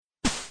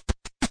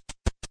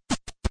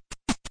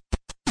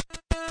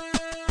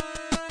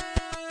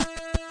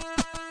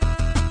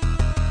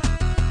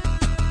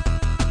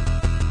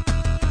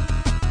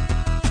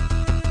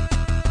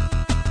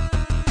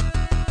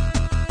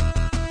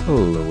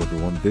Hello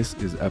everyone, this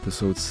is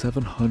episode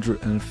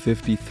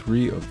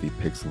 753 of the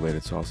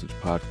Pixelated Sausage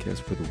Podcast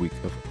for the week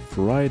of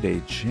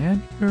Friday,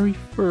 January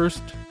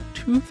 1st,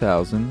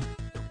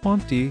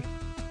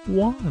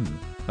 2021.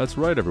 That's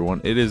right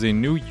everyone, it is a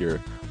new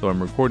year, though I'm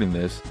recording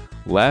this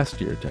last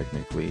year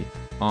technically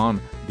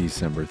on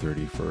December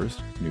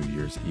 31st, New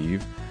Year's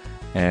Eve.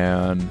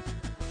 And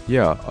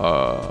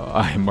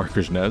I am Mark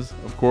Krishnez,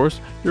 of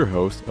course, your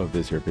host of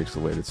this here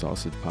Pixelated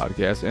Sausage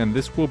Podcast, and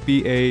this will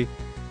be a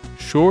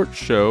short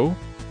show,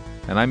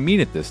 and I mean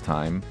it this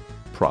time,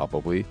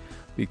 probably,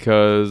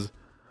 because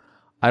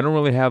I don't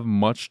really have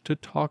much to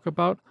talk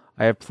about.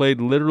 I have played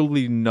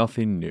literally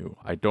nothing new.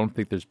 I don't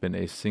think there's been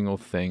a single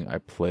thing I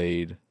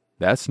played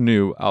that's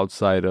new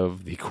outside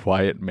of The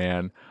Quiet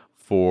Man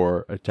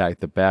for Attack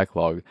the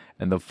Backlog.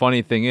 And the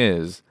funny thing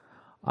is,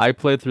 I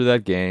played through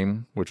that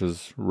game, which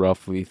was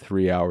roughly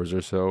 3 hours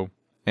or so,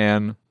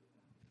 and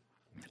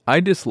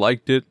I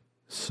disliked it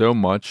so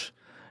much,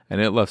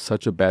 and it left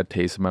such a bad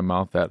taste in my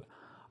mouth that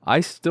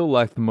I still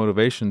lack the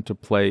motivation to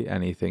play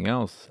anything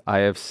else. I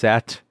have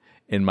sat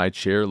in my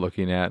chair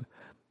looking at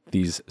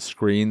these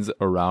screens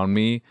around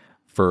me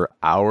for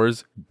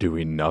hours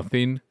doing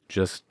nothing,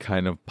 just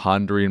kind of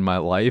pondering my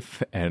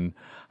life and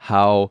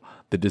how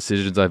the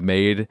decisions I've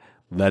made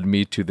led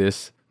me to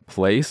this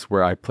place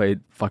where I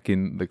played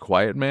fucking The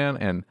Quiet Man.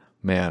 And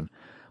man,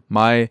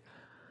 my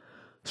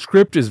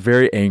script is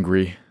very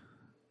angry,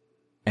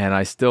 and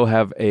I still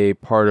have a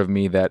part of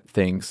me that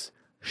thinks,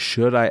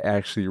 should I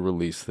actually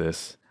release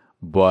this?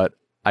 But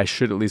I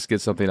should at least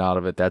get something out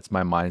of it. That's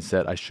my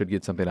mindset. I should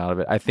get something out of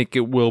it. I think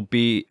it will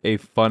be a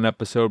fun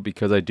episode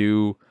because I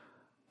do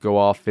go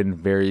off in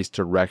various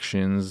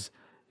directions.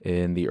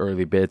 In the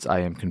early bits, I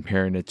am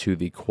comparing it to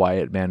the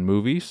Quiet Man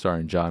movie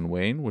starring John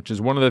Wayne, which is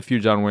one of the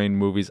few John Wayne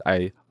movies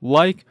I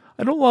like.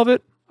 I don't love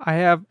it. I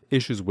have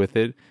issues with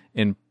it,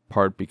 in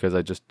part because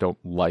I just don't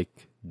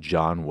like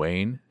John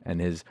Wayne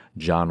and his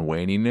John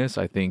Wayne-iness.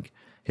 I think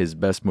his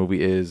best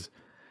movie is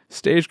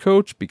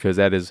Stagecoach, because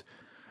that is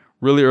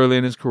really early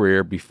in his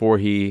career, before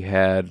he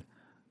had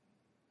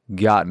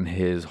gotten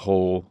his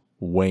whole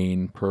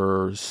Wayne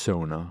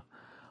persona.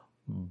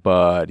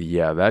 But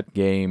yeah, that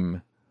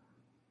game,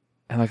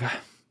 and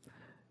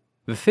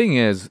the thing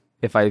is,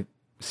 if I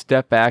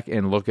step back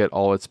and look at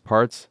all its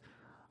parts,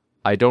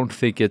 I don't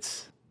think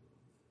it's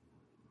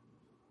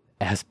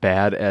as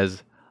bad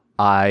as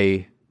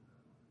I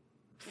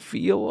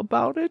feel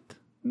about it,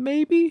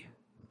 maybe.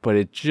 But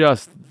it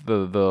just,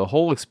 the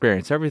whole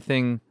experience,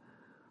 everything,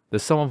 the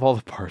sum of all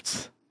the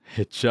parts,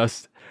 it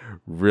just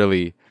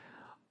really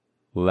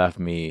left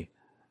me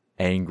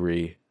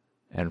angry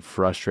and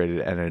frustrated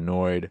and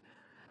annoyed.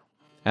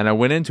 And I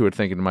went into it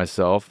thinking to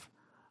myself,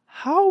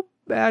 how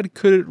bad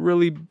could it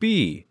really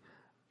be?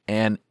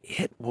 And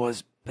it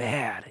was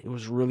bad. It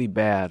was really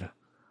bad.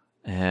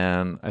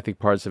 And I think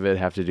parts of it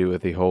have to do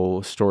with the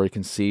whole story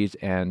conceit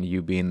and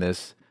you being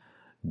this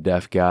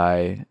deaf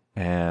guy,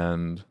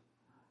 and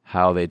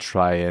how they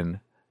try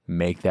and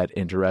make that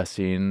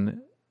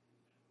interesting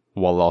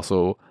while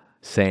also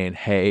saying,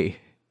 hey,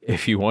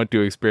 if you want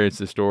to experience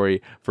the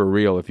story for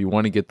real, if you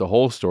want to get the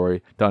whole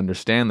story, to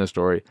understand the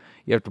story,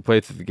 you have to play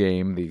through the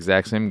game, the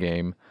exact same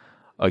game,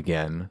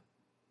 again,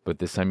 but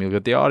this time you'll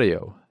get the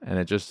audio. And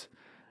it just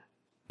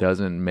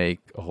doesn't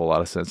make a whole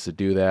lot of sense to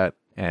do that,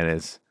 and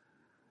it's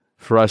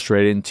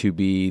frustrating to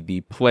be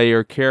the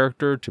player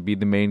character, to be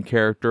the main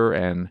character,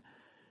 and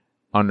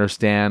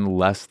understand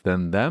less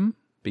than them,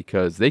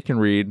 because they can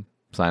read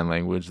sign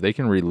language, they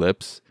can read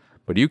lips,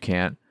 but you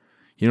can't.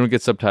 You don't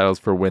get subtitles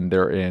for when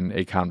they're in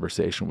a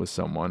conversation with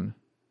someone.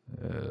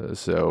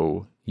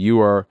 So you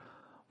are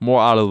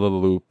more out of the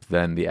loop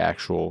than the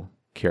actual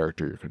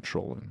character you're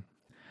controlling.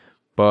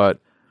 But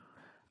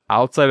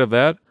outside of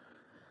that,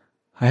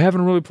 I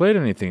haven't really played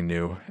anything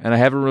new. And I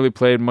haven't really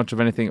played much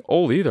of anything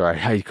old either.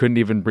 I couldn't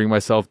even bring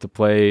myself to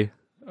play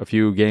a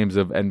few games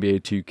of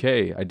NBA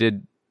 2K. I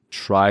did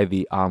try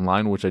the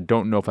online, which I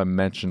don't know if I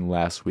mentioned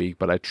last week,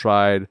 but I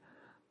tried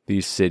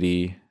the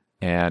city,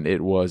 and it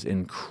was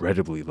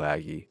incredibly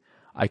laggy.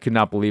 I could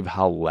not believe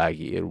how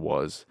laggy it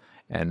was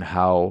and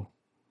how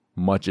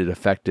much it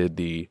affected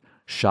the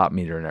shot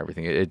meter and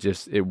everything.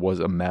 It was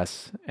a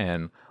mess,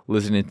 and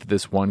listening to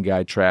this one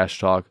guy trash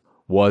talk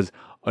was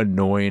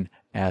annoying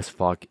as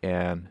fuck.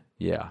 And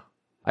yeah,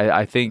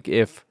 I think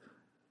if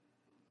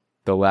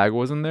the lag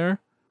wasn't there,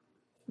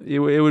 it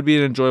would be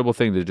an enjoyable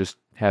thing to just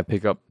have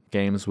pick up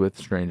games with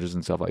strangers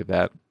and stuff like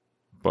that.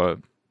 But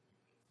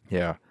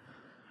yeah,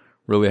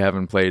 really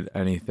haven't played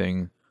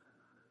anything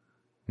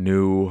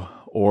new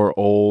or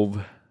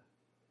old,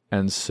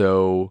 and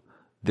so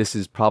this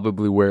is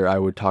probably where I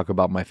would talk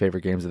about my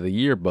favorite games of the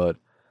year, but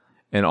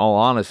in all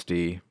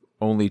honesty,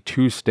 only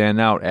two stand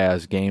out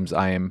as games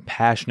I am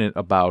passionate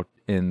about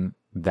in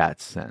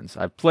that sense.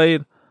 I've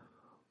played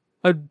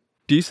a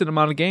decent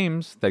amount of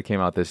games that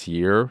came out this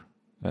year,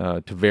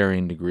 to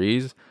varying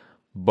degrees,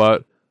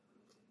 but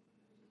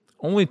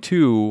only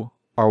two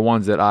are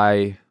ones that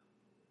I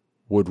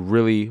would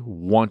really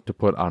want to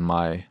put on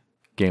my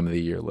Game of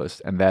the Year list,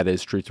 and that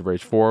is Streets of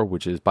Rage 4,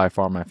 which is by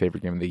far my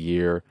favorite game of the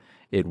year,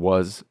 it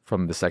was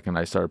from the second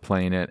I started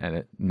playing it, and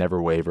it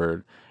never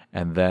wavered.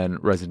 And then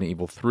Resident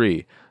Evil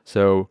 3.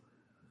 So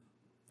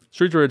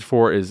Streets of Rage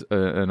 4 is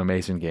an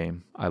amazing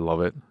game. I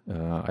love it.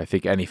 I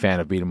think any fan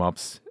of beat 'em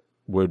ups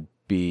would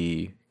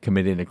be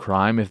committing a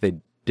crime if they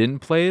didn't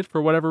play it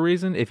for whatever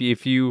reason. If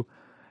you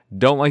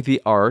don't like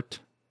the art,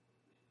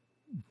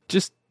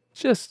 just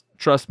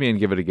trust me and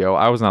give it a go.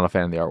 I was not a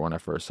fan of the art when I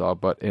first saw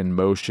it, but in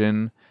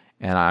motion,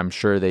 and I'm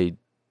sure they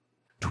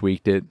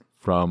tweaked it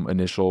from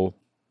initial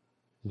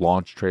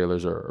launch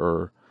trailers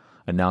or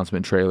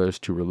announcement trailers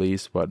to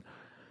release, but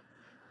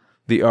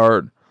the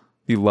art,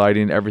 the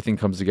lighting, everything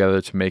comes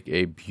together to make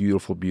a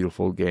beautiful,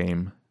 beautiful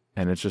game,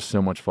 and it's just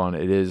so much fun.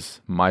 It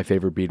is my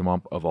favorite beat 'em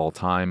up of all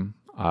time.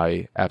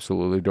 I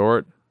absolutely adore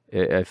it.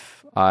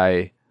 If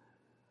I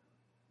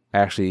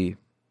actually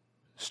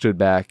stood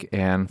back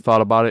and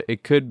thought about it,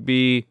 it could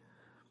be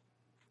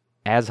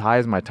as high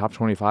as my top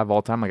 25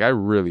 all time. Like, I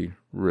really,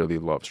 really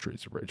love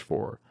Streets of Rage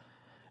 4.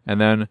 And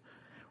then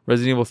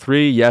Resident Evil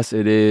 3, yes,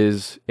 it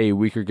is a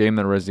weaker game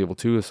than Resident Evil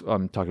 2.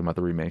 I'm talking about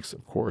the remakes,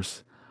 of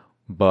course.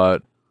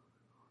 But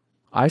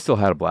I still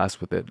had a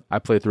blast with it. I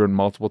played through it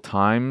multiple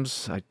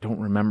times. I don't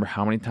remember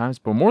how many times,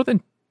 but more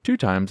than 2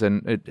 times.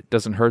 And it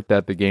doesn't hurt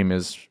that the game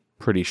is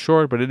pretty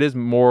short, but it is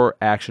more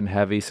action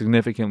heavy,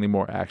 significantly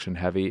more action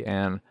heavy.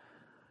 And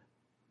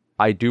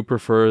I do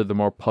prefer the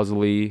more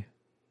puzzly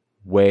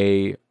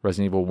way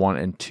Resident Evil 1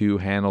 and 2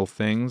 handle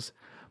things.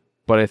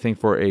 But I think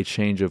for a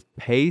change of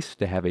pace,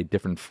 to have a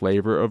different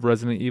flavor of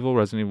Resident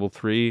Evil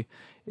 3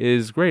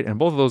 is great. And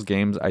both of those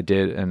games I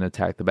did an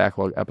Attack the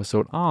Backlog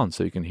episode on,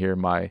 so you can hear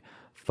my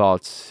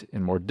thoughts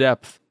in more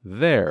depth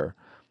there.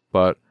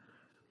 But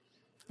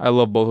I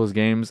love both those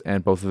games,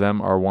 and both of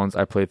them are ones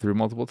I played through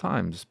multiple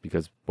times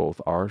because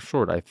both are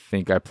short. I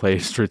think I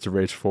played Streets of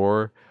Rage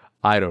 4,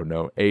 I don't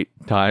know, 8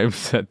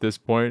 times at this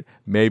point,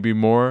 maybe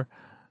more.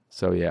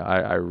 So yeah,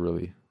 I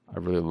really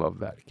love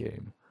that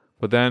game.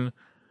 But then,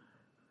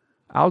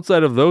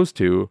 outside of those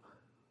two,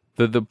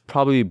 the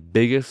probably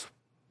biggest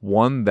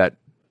one that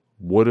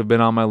would have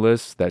been on my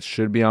list, that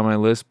should be on my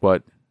list,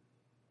 but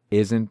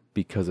isn't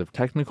because of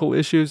technical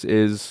issues,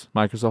 is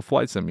Microsoft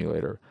Flight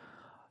Simulator.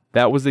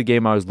 That was the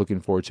game I was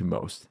looking forward to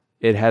most.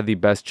 It had the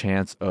best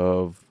chance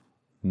of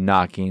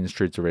knocking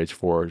Streets of Rage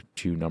 4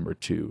 to number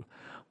 2.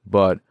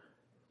 But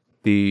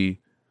the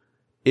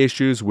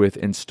issues with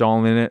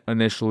installing it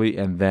initially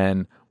and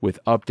then with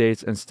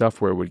updates and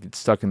stuff where it would get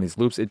stuck in these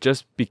loops, it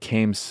just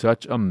became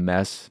such a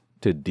mess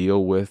to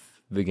deal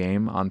with the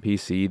game on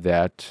PC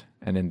that,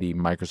 and in the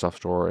Microsoft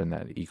Store and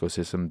that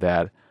ecosystem,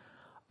 that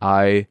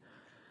I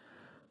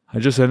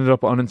just ended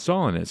up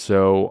uninstalling it.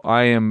 So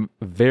I am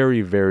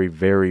very, very,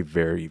 very,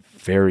 very,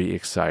 very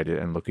excited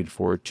and looking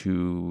forward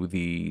to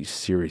the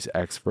Series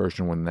X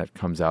version when that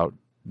comes out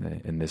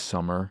in this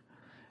summer.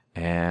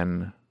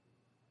 And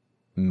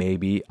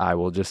maybe I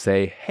will just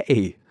say,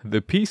 hey,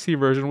 the PC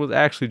version was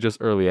actually just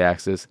early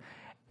access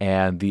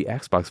and the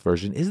Xbox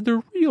version is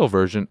the real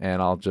version,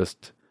 and I'll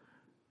just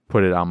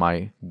put it on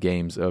my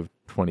games of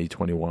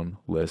 2021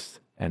 list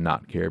and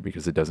not care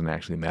because it doesn't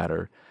actually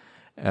matter.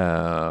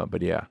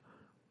 But yeah,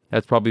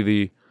 that's probably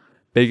the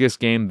biggest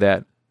game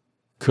that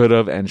could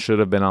have and should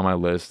have been on my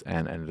list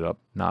and ended up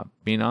not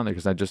being on there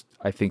because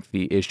I think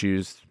the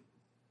issues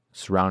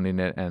surrounding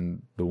it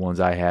and the ones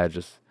I had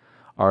just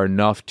are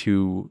enough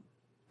to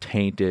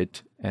taint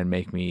it and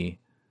make me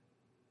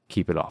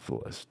keep it off the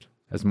list.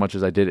 As much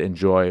as I did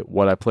enjoy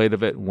what I played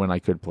of it when I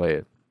could play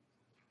it.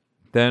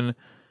 Then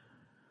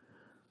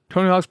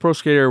Tony Hawk's Pro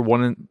Skater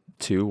 1 and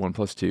 2,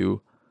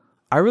 1+2,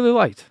 I really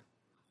liked.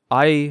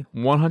 I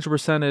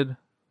 100%ed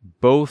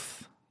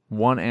both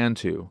 1 and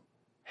 2.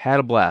 Had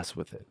a blast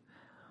with it.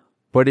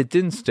 But it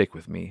didn't stick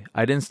with me.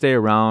 I didn't stay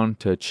around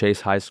to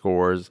chase high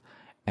scores,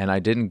 and I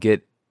didn't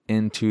get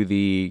into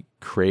the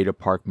creative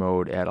park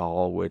mode at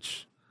all,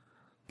 which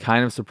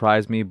kind of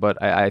surprised me,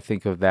 but I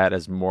think of that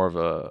as more of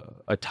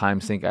a time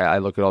sink. I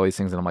look at all these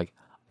things and I'm like,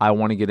 I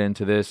want to get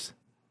into this,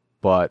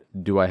 but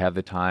do I have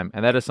the time?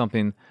 And that is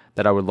something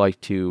that I would like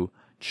to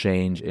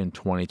change in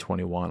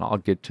 2021. I'll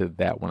get to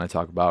that when I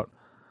talk about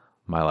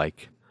my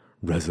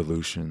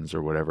resolutions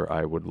or whatever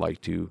I would like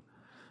to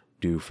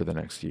do for the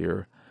next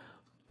year.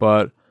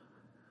 But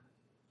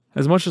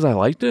as much as I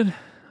liked it,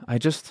 I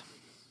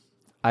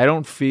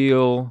don't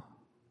feel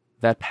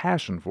that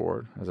passion for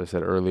it. As I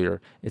said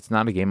earlier, it's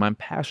not a game I'm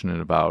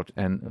passionate about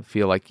and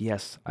feel like,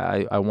 yes,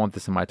 I want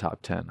this in my top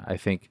 10. I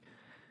think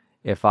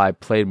if I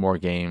played more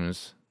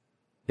games,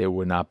 it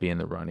would not be in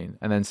the running.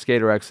 And then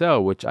Skater XL,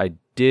 which I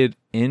did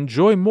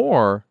enjoy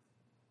more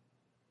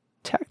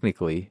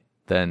technically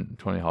than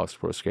Tony Hawk's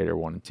Pro Skater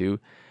 1 and 2,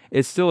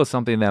 it still is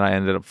something that I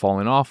ended up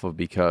falling off of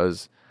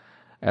because,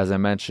 as I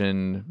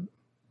mentioned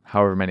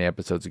however many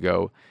episodes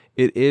ago,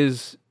 it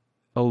is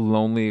a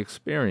lonely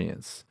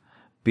experience.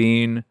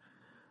 Being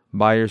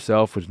by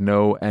yourself with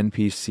no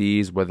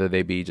NPCs, whether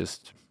they be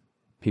just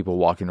people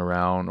walking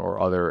around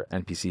or other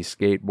NPC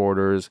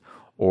skateboarders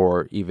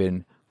or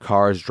even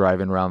cars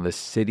driving around the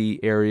city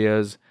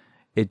areas.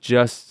 It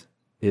just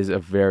is a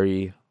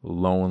very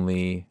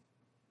lonely,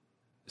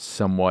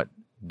 somewhat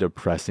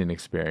depressing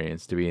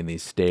experience to be in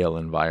these stale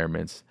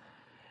environments.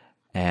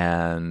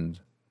 And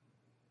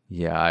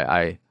yeah,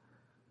 I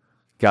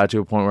got to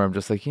a point where I'm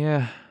just like,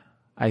 yeah,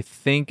 I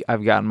think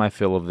I've gotten my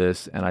fill of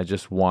this, and I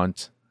just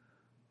want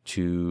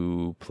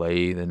to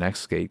play the next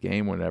Skate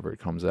game whenever it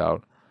comes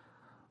out.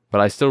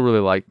 But I still really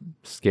like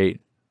Skater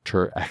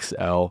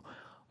XL.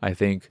 I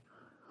think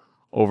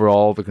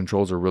overall the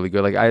controls are really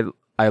good. Like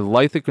I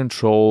like the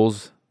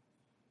controls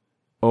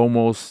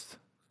almost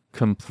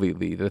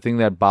completely. The thing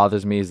that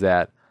bothers me is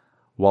that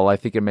while I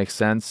think it makes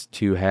sense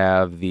to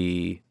have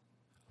the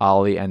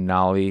ollie and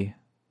nollie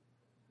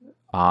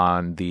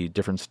on the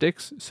different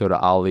sticks, so to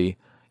ollie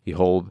you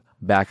hold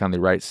back on the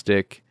right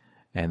stick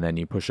and then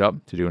you push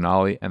up to do an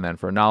ollie, and then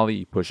for a nollie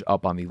you push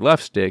up on the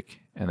left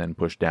stick and then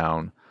push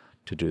down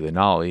to do the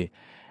nollie,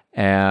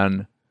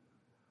 and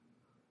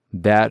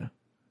that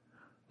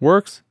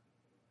works,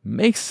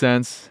 makes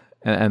sense,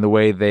 and the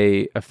way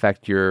they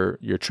affect your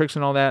tricks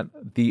and all that.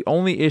 The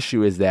only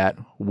issue is that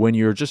when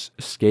you're just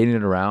skating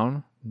it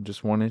around,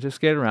 just wanting to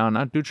skate around,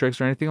 not do tricks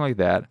or anything like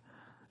that,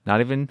 not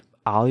even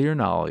ollie or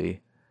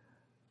nollie,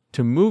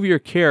 to move your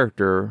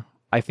character,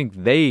 I think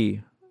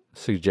they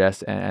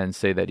suggest and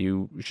say that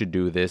you should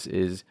do this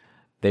is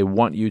they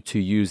want you to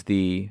use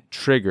the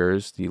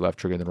triggers, the left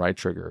trigger and the right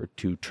trigger,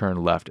 to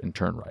turn left and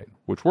turn right,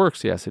 which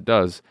works. Yes, it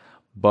does.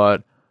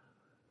 But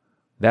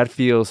that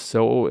feels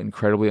so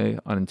incredibly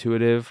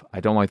unintuitive. I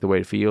don't like the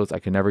way it feels. I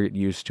can never get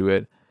used to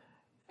it.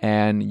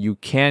 And you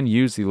can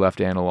use the left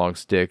analog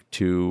stick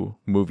to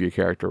move your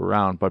character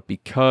around, but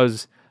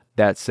because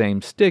that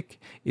same stick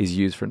is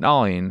used for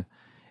nollieing,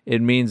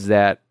 it means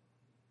that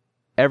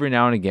every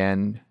now and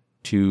again,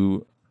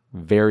 to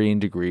varying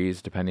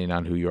degrees, depending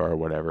on who you are or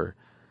whatever,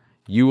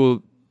 you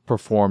will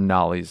perform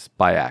nollies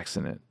by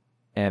accident.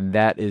 And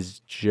that is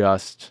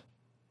just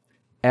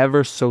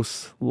ever so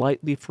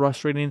slightly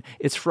frustrating.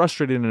 It's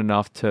frustrating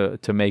enough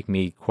to make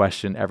me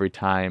question every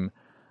time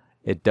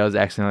it does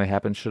accidentally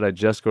happen. Should I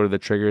just go to the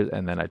triggers?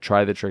 And then I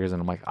try the triggers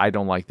and I'm like, I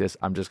don't like this.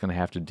 I'm just going to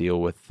have to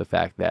deal with the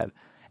fact that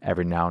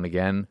every now and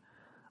again,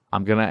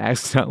 I'm going to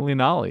accidentally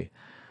nollie.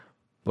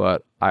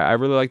 But I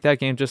really like that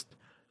game. Just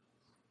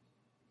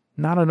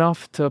not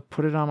enough to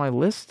put it on my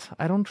list,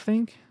 I don't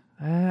think.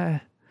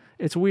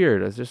 It's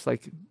weird. It's just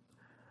like,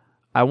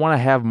 I want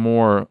to have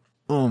more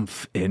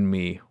oomph in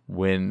me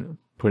when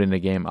putting a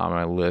game on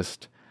my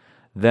list.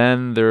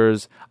 Then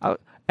there's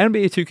NBA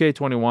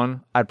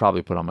 2K21, I'd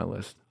probably put on my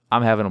list.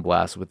 I'm having a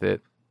blast with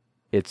it.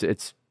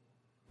 It's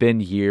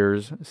been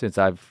years since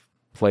I've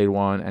played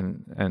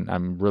one, and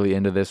I'm really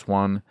into this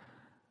one.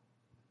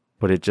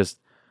 But it just,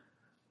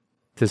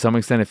 to some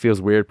extent, it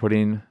feels weird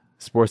putting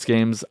sports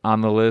games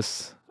on the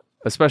list,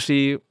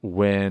 especially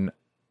when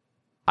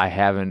I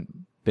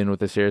haven't been with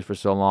the series for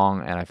so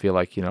long, and I feel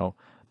like,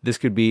 this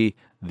could be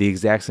the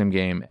exact same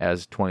game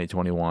as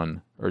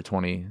 2021 or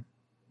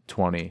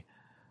 2020,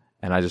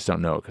 and I just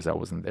don't know because I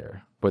wasn't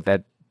there. But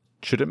that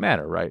shouldn't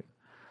matter, right?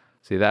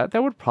 See, that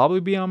would probably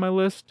be on my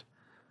list,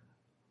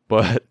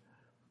 but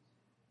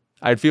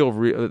I'd feel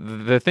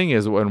the thing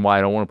is, and why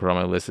I don't want to put it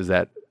on my list is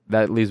that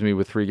leaves me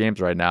with 3 games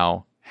right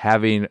now.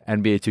 Having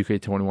NBA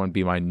 2K21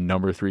 be my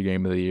number 3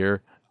 game of the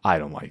year, I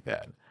don't like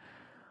that.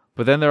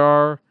 But then there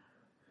are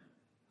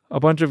a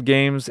bunch of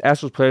games.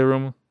 Astro's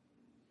Playroom,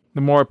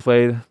 the more I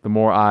played, the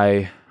more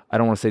I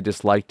don't want to say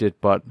disliked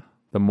it, but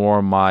the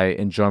more my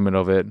enjoyment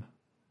of it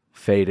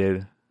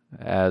faded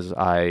as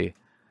I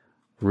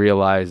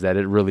realized that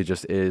it really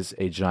just is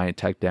a giant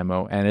tech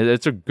demo. And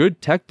it's a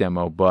good tech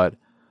demo, but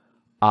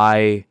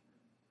I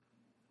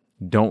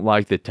don't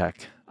like the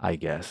tech, I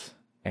guess.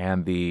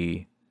 And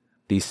these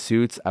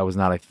suits I was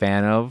not a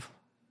fan of.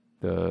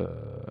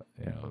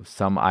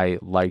 Some I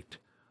liked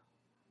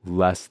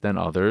less than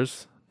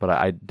others, but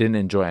I didn't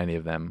enjoy any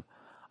of them.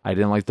 I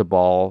didn't like the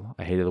ball.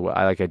 I hated the way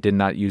I did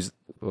not use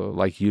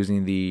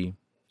using the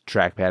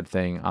trackpad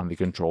thing on the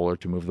controller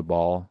to move the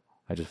ball.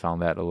 I just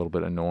found that a little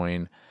bit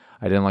annoying.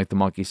 I didn't like the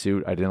monkey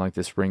suit. I didn't like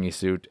the springy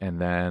suit, and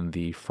then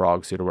the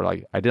frog suit, or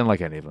whatever. I didn't like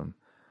any of them.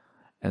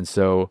 And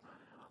so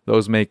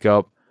those make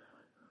up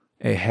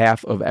a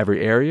half of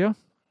every area.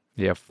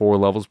 You have 4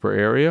 levels per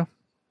area,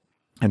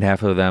 and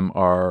half of them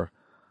are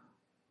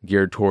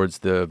geared towards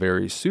the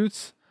various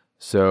suits.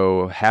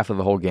 So half of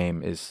the whole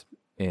game is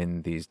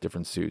in these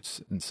different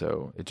suits, and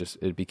so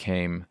it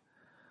became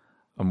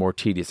a more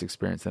tedious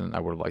experience than I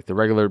would have liked. The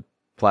regular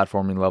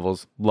platforming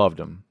levels, loved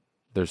them.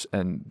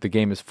 And the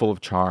game is full of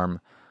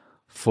charm,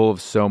 full of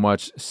so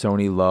much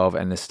Sony love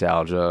and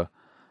nostalgia,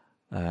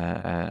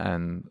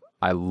 and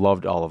I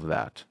loved all of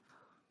that.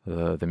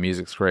 The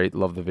music's great,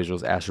 love the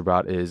visuals.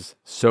 Astrobot is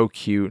so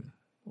cute,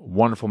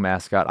 wonderful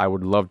mascot. I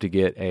would love to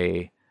get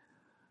a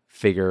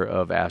figure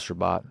of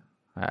Astrobot.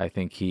 I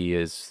think he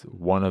is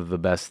one of the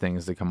best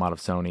things to come out of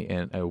Sony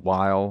in a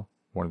while,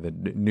 one of the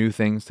new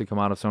things to come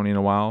out of Sony in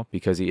a while,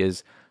 because he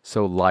is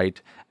so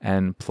light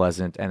and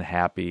pleasant and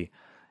happy,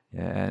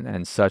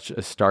 and such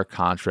a stark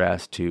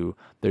contrast to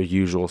their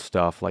usual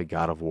stuff like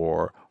God of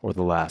War or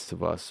The Last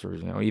of Us,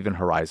 or even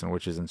Horizon,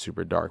 which isn't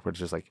super dark, but it's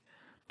just like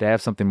to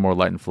have something more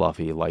light and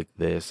fluffy like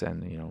this,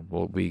 and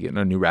we'll be getting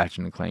a new Ratchet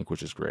and Clank,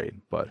 which is great.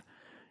 But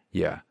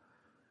yeah,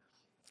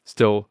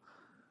 still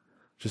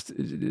just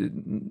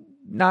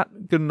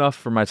not good enough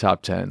for my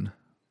top 10.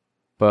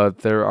 But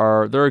there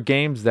are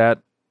games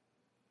that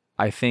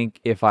I think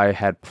if I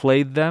had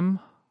played them,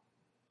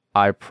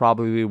 I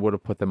probably would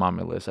have put them on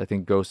my list. I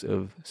think Ghost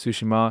of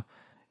Tsushima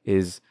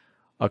is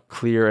a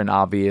clear and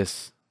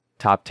obvious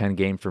top 10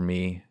 game for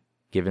me,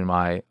 given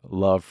my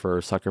love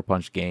for Sucker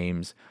Punch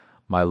games,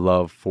 my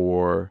love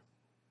for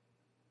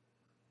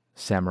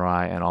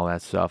samurai and all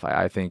that stuff.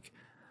 I think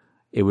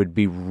it would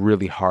be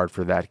really hard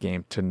for that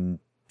game to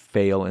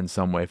fail in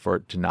some way for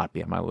it to not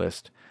be on my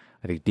list.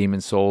 I think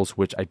Demon's Souls,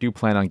 which I do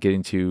plan on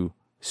getting to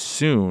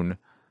soon,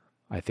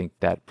 I think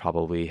that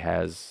probably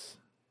has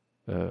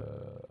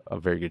a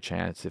very good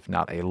chance, if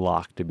not a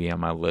lock, to be on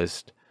my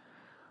list.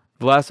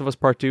 The Last of Us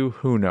Part 2,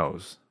 who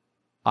knows?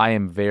 I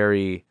have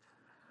a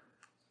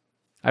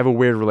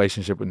weird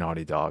relationship with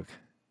Naughty Dog.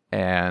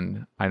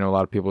 And I know a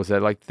lot of people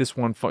said, like, this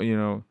one,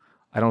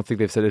 I don't think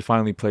they've said it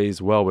finally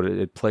plays well, but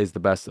it plays the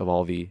best of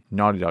all the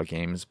Naughty Dog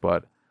games.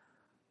 But,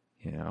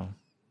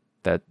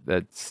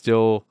 that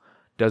still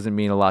doesn't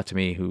mean a lot to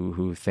me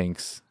who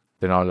thinks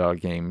the Naughty Dog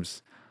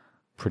games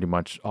pretty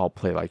much all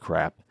play like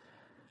crap.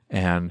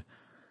 And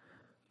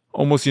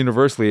almost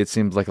universally, it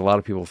seems like a lot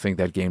of people think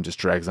that game just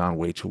drags on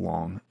way too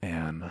long.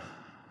 And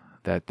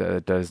that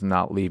does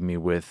not leave me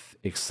with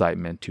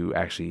excitement to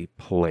actually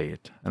play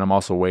it. And I'm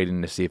also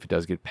waiting to see if it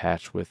does get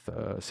patched with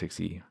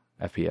 60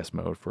 FPS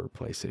mode for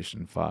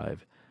PlayStation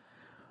 5.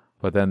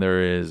 But then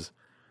there is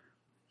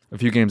a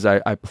few games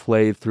I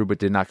played through but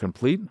did not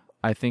complete.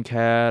 I think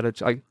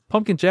like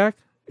Pumpkin Jack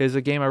is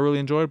a game I really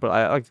enjoyed, but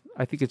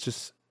I think it's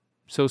just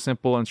so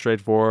simple and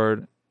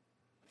straightforward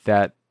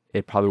that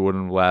it probably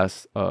wouldn't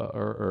last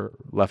or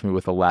left me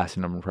with a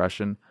lasting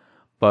impression.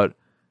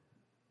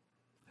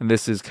 And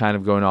this is kind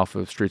of going off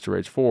of Streets of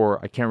Rage 4.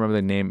 I can't remember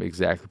the name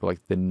exactly, but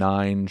like the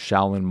 9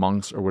 Shaolin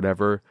monks or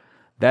whatever.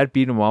 That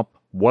beat 'em up.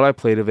 What I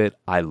played of it,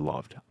 I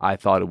loved. I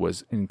thought it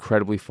was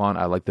incredibly fun.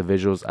 I like the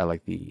visuals. I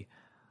like the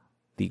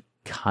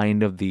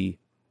kind of the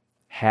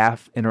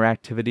half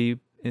interactivity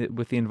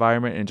with the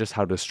environment and just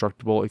how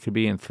destructible it could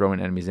be and throwing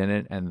enemies in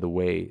it, and the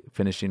way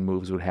finishing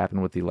moves would happen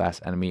with the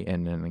last enemy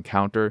in an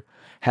encounter.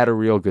 Had a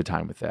real good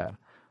time with that.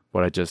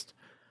 But I just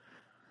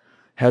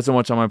had so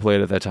much on my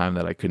plate at that time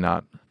that I could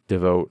not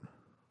devote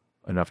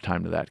enough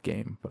time to that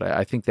game. But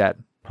I think that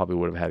probably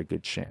would have had a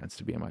good chance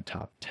to be on my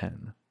top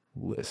 10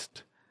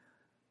 list.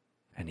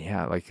 And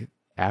yeah, like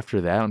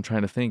after that, I'm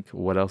trying to think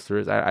what else there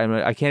is.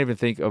 I can't even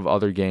think of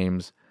other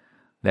games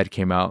that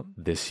came out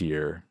this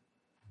year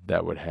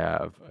that would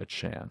have a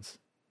chance.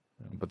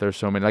 But there's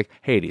so many, like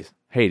Hades,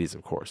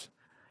 of course.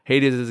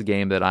 Hades is a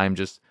game that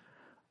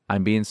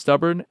I'm being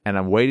stubborn, and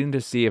I'm waiting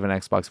to see if an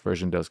Xbox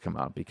version does come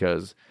out,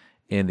 because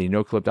in the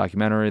No Clip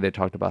documentary, they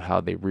talked about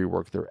how they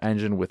reworked their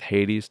engine with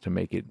Hades to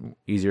make it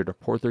easier to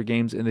port their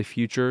games in the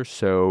future.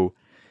 So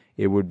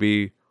it would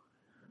be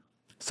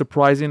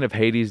surprising if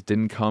Hades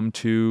didn't come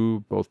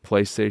to both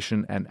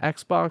PlayStation and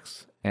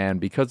Xbox. And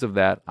because of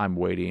that, I'm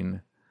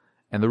waiting.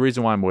 And the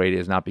reason why I'm waiting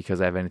is not because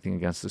I have anything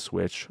against the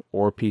Switch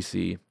or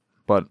PC,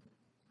 but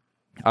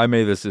I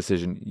made this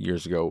decision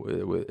years ago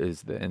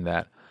in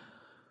that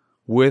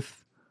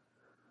with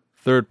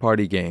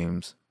third-party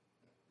games,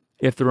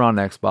 if they're on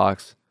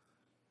Xbox,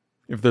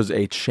 if there's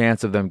a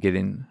chance of them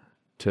getting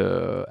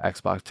to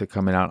Xbox, to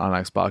coming out on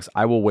Xbox,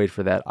 I will wait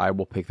for that. I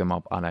will pick them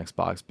up on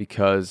Xbox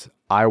because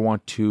I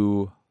want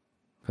to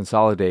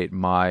consolidate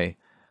my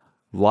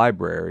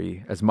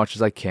library as much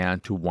as I can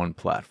to one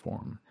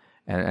platform.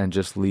 And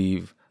just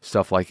leave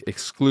stuff like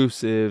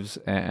exclusives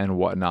and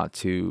whatnot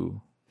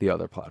to the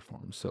other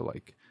platforms. So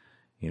like,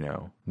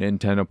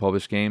 Nintendo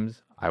published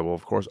games, I will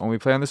of course only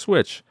play on the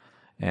Switch,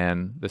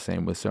 and the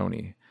same with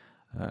Sony.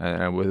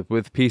 And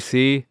with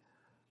PC,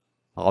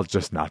 I'll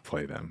just not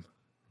play them,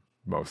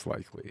 most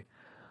likely.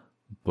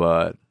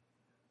 But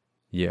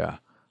yeah,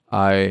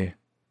 I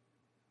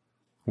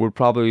would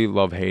probably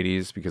love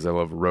Hades because I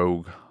love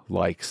rogue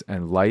likes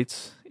and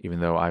lights, even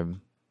though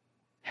I'm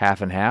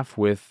half and half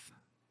with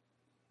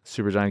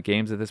Supergiant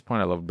Games at this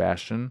point. I love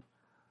Bastion,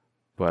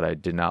 but I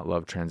did not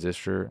love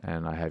Transistor,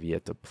 and I have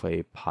yet to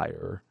play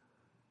Pyre.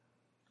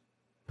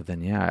 But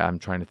then, yeah, I'm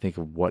trying to think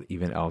of what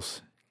even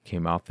else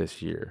came out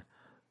this year.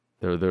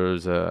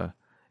 There's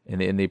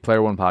in the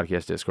Player One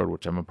podcast Discord,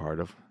 which I'm a part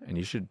of, and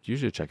you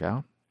should check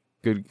out.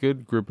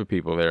 Good group of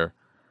people there.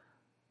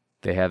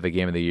 They have the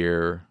Game of the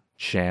Year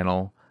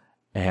channel,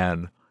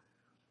 and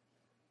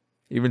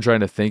even trying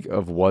to think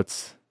of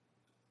what's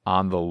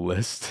on the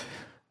list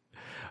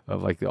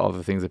of like all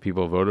the things that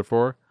people voted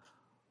for,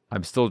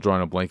 I'm still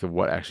drawing a blank of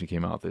what actually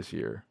came out this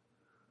year.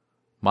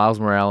 Miles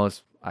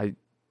Morales,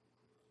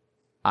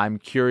 I'm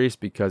curious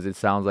because it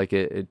sounds like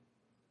it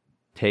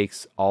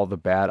takes all the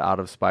bad out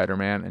of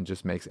Spider-Man and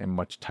just makes a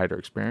much tighter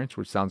experience,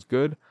 which sounds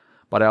good.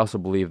 But I also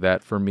believe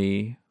that for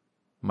me,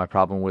 my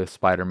problem with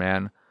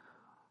Spider-Man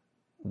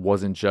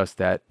wasn't just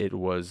that it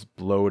was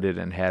bloated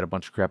and had a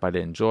bunch of crap I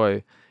didn't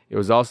enjoy. It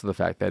was also the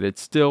fact that it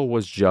still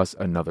was just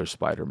another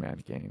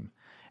Spider-Man game.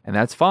 And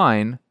that's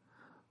fine,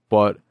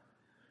 but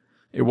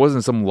it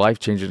wasn't some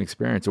life-changing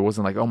experience. It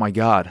wasn't like, oh my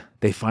God,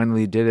 they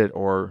finally did it,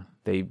 or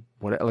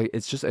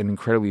it's just an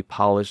incredibly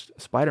polished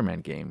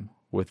Spider-Man game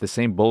with the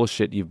same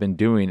bullshit you've been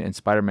doing in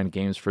Spider-Man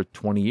games for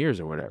 20 years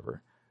or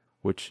whatever,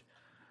 which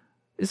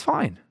is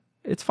fine.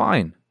 It's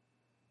fine.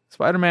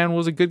 Spider-Man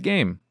was a good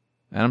game,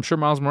 and I'm sure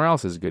Miles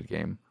Morales is a good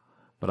game,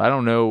 but I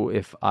don't know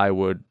if I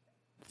would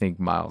think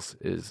Miles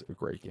is a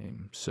great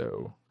game.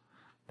 So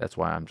that's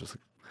why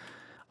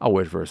I'll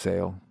wait for a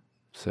sale.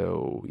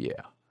 So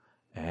yeah.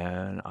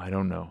 And I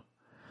don't know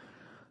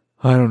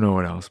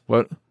what else.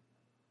 But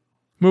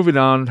moving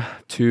on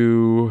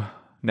to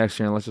next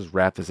year, and let's just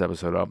wrap this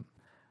episode up.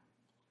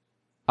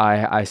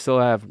 I still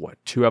have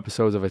 2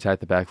 episodes of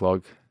Attack the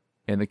Backlog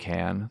in the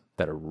can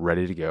that are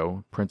ready to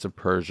go. Prince of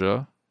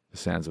Persia, The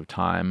Sands of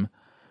Time,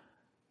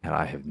 and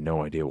I have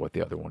no idea what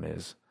the other one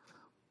is.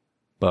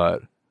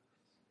 But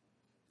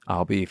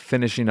I'll be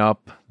finishing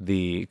up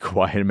the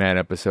Quiet Man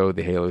episode,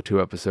 the Halo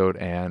 2 episode,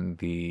 and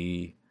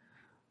the...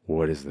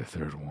 What is the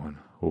third one?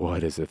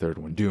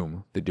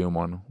 Doom. The Doom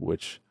one,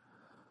 which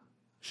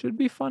should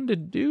be fun to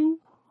do,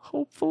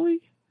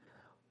 hopefully.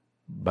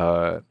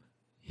 But,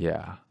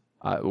 yeah.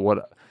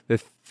 The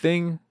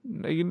thing...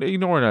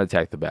 Ignore not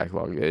Attack the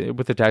Backlog.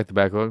 With Attack the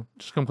Backlog,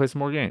 just gonna play some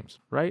more games,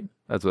 right?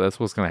 That's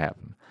what's gonna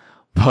happen.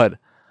 But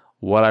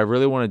what I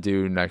really want to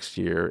do next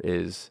year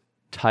is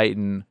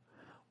tighten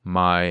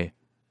my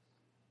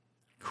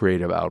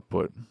creative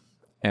output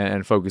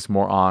and focus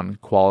more on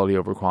quality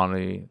over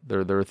quantity.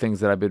 There are things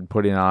that I've been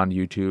putting on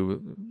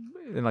YouTube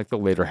in like the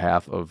later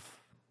half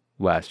of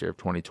last year of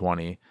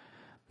 2020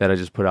 that I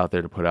just put out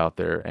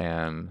there,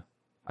 and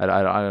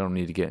I don't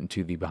need to get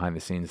into the behind the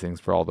scenes things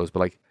for all those,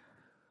 but like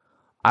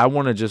I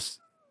want to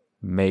just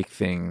make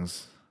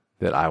things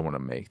that I want to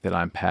make, that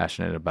I'm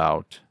passionate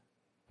about,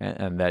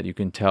 and that you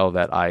can tell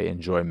that I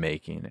enjoy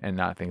making, and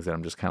not things that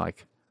I'm just kind of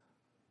like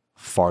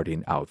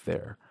farting out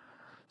there.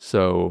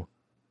 So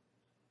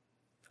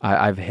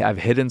I've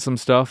hidden some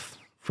stuff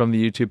from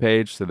the YouTube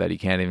page so that you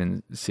can't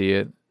even see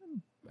it,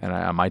 and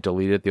I might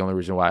delete it. The only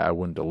reason why I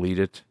wouldn't delete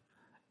it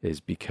is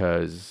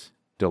because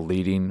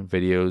deleting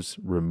videos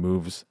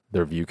removes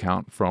their view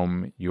count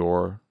from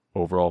your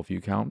overall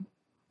view count,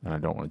 and I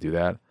don't want to do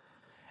that.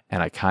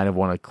 And I kind of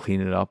want to clean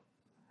it up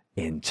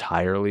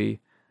entirely,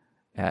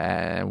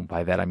 and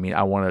by that I mean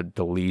I want to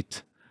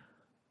delete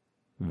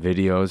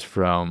videos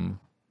from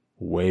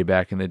way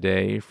back in the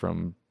day,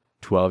 from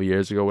 12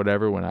 years ago,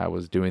 whatever, when I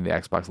was doing the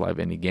Xbox Live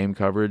indie game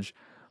coverage.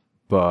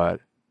 But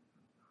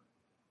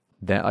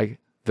that, like,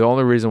 the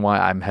only reason why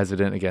I'm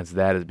hesitant against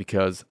that is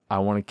because I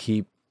want to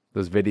keep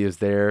those videos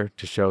there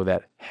to show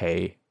that,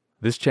 hey,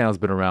 this channel's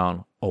been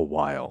around a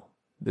while.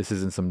 This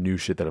isn't some new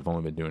shit that I've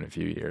only been doing a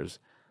few years.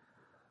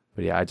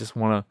 But yeah, I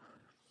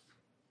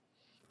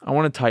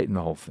want to tighten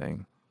the whole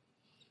thing.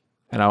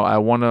 And I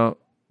want to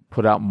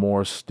put out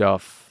more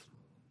stuff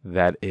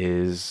that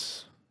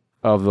is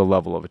of the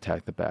level of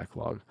Attack the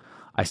Backlog.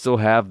 I still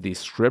have the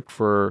script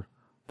for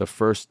the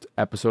first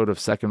episode of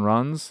Second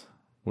Runs,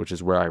 which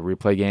is where I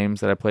replay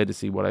games that I played to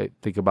see what I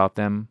think about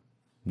them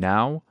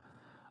now.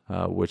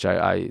 Which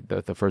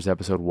the first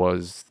episode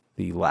was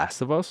The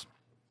Last of Us,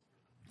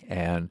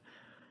 and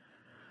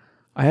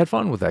I had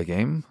fun with that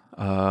game.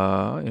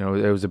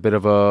 It was a bit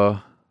of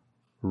a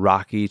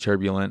rocky,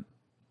 turbulent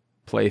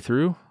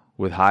playthrough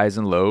with highs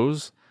and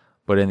lows.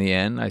 But in the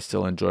end, I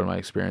still enjoyed my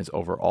experience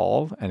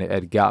overall, and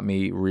it got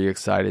me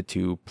re-excited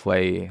to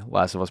play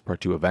Last of Us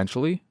Part 2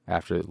 eventually,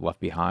 after Left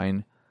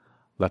Behind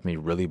left me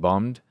really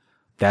bummed.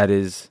 That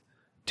is...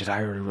 Did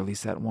I already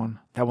release that one?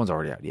 That one's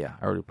already out. Yeah,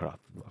 I already put out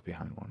the Left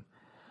Behind one.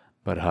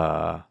 But,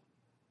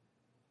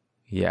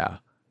 yeah.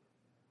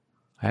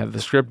 I have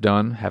the script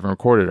done. Haven't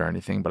recorded or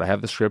anything, but I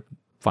have the script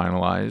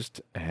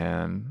finalized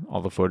and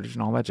all the footage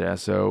and all that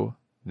jazz. So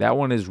that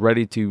one is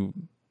ready to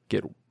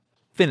get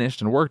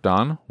finished and worked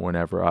on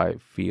whenever I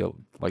feel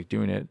like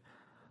doing it.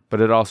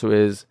 But it also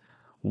is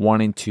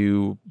wanting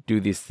to do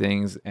these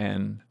things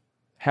and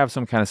have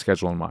some kind of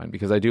schedule in mind,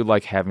 because I do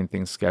like having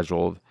things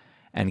scheduled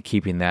and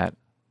keeping that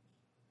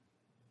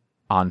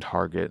on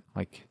target.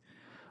 Like,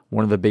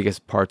 one of the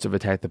biggest parts of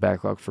Attack the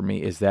Backlog for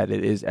me is that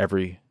it is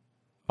every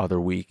other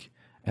week,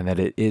 and that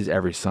it is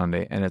every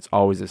Sunday, and it's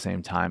always the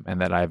same time, and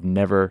that I've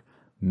never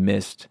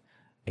missed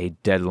a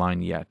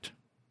deadline yet.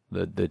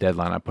 The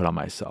deadline I put on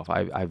myself.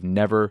 I've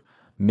never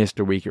missed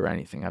a week or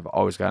anything. I've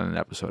always gotten an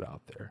episode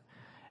out there.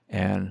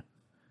 And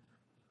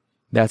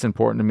that's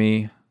important to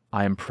me.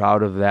 I am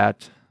proud of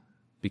that,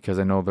 because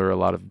I know there are a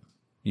lot of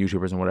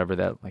YouTubers and whatever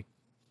that like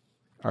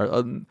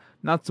are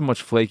not so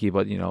much flaky,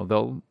 but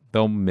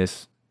they'll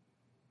miss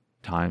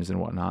times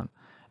and whatnot,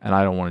 and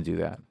I don't want to do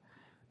that.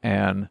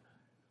 And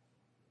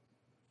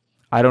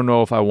I don't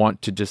know if I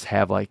want to just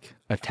have like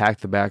Attack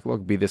the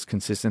Backlog be this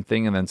consistent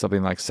thing, and then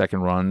something like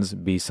Second Runs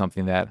be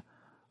something that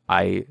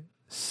I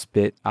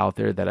spit out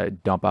there, that I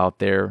dump out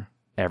there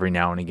every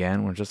now and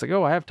again, when it's just like,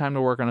 oh, I have time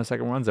to work on a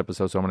Second Runs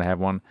episode, so I'm going to have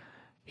one.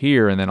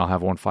 here, and then I'll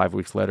have one 5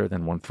 weeks later,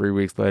 then one 3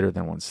 weeks later,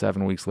 then one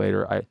 7 weeks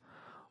later. I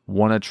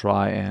want to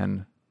try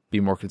and be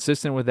more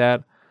consistent with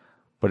that,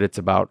 but it's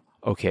about,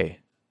 okay,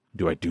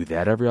 do I do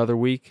that every other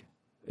week?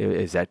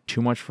 Is that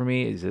too much for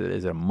me? Is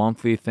it a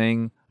monthly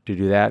thing to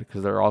do that?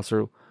 Because there are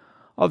also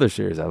other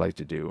series I like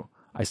to do.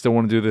 I still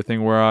want to do the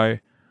thing where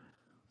I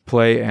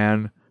play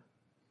and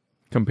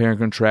compare and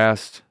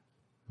contrast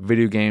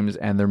video games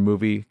and their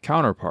movie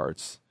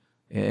counterparts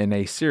in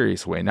a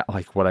serious way, not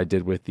like what I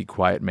did with The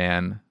Quiet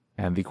Man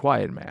and The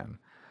Quiet Man.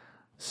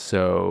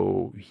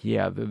 So,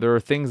 yeah, there are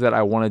things that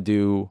I want to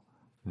do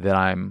that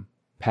I'm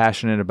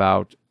passionate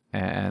about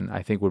and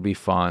I think would be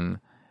fun.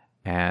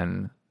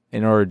 And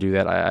in order to do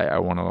that, I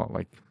want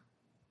to,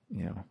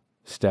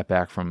 step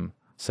back from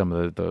some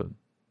of the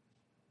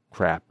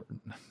crap.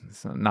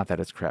 It's not that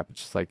it's crap.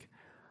 It's just like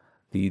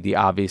the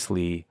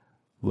obviously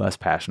less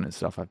passionate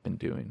stuff I've been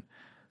doing.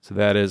 So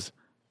that is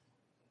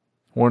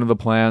one of the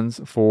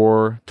plans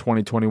for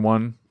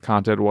 2021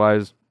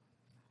 content-wise.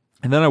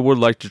 And then I would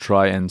like to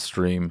try and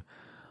stream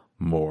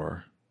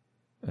more.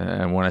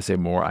 And when I say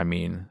more, I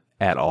mean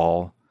at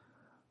all.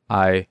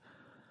 I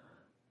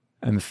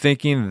am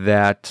thinking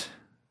that,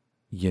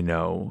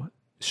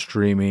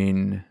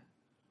 streaming,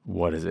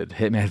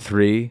 Hitman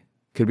 3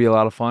 could be a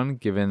lot of fun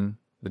given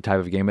the type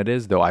of game it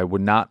is, though I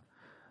would not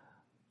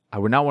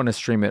want to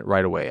stream it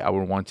right away. I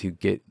would want to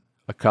get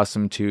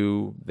accustomed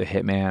to the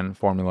Hitman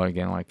formula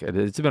again. Like,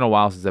 it's been a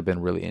while since I've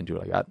been really into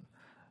it. I got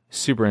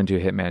super into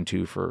Hitman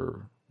 2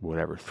 for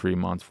 3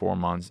 months, 4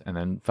 months, and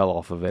then fell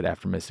off of it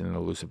after missing an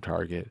elusive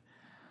target.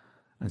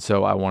 And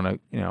so I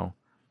want to,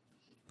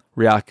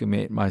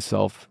 reacclimate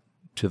myself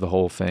to the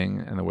whole thing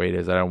and the way it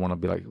is. I don't want to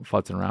be like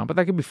futzing around, but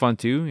that could be fun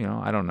too.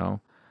 I don't know.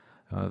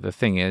 The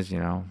thing is,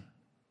 I'm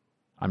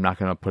not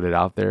going to put it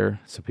out there,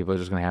 so people are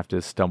just going to have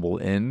to stumble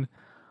in.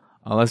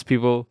 Unless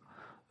people,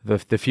 the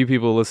few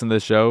people who listen to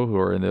this show who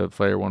are in the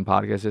Player One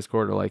Podcast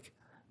Discord are like,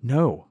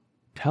 no,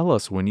 tell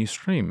us when you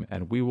stream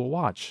and we will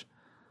watch.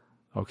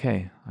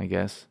 Okay, I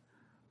guess.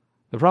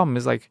 The problem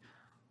is, like,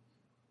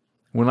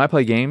 when I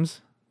play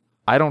games,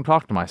 I don't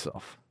talk to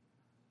myself.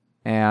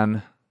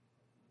 And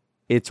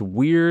it's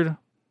weird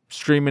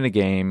streaming a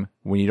game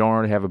when you don't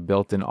already have a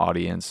built-in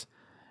audience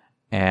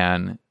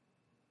and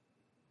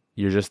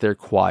you're just there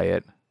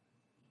quiet,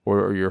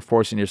 or you're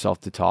forcing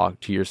yourself to talk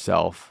to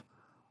yourself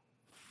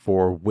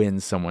for when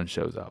someone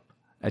shows up.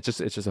 It's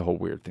just a whole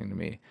weird thing to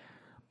me.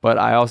 But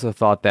I also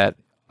thought that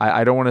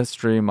I don't want to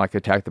stream like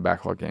Attack the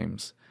Backlog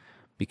games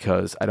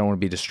because I don't want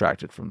to be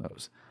distracted from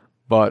those.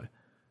 But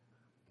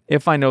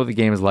if I know the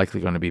game is likely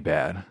going to be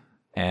bad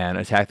and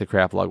Attack the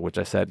Craplog, which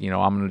I said,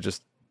 I'm going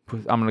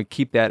to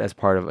keep that as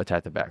part of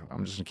Attack the Backlog.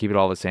 I'm just going to keep it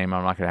all the same.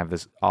 I'm not going to have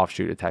this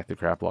offshoot Attack the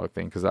Craplog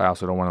thing because I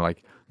also don't want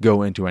to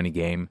go into any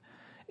game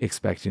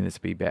expecting it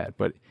to be bad.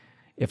 But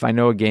if I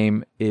know a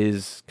game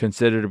is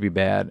considered to be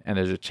bad and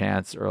there's a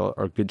chance or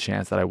a good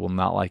chance that I will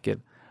not like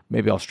it,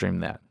 maybe I'll stream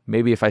that.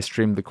 Maybe if I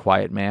streamed The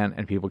Quiet Man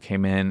and people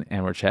came in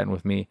and were chatting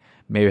with me,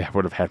 maybe I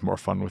would have had more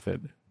fun with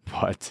it.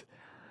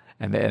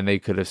 And they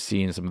could have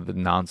seen some of the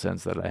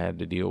nonsense that I had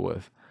to deal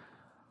with.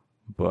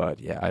 But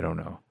yeah, I don't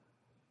know.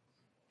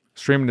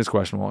 Streaming is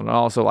questionable. And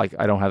also, I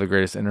don't have the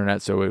greatest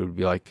internet, so it would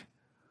be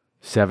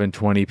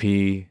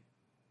 720p.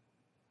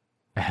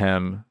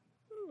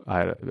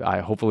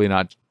 I hopefully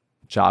not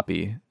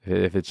choppy.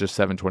 If it's just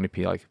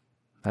 720p,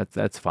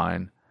 that's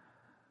fine.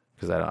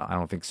 Because I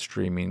don't think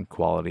streaming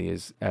quality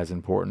is as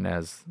important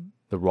as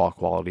the raw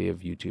quality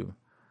of YouTube.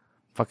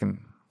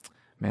 Fucking,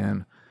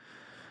 man.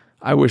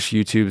 I wish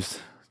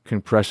YouTube's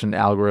compression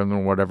algorithm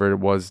or whatever it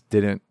was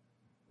didn't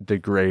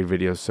degrade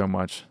videos so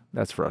much.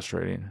 That's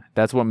frustrating.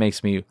 That's what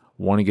makes me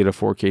want to get a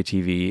 4K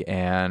TV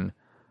and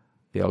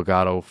the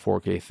Elgato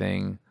 4K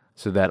thing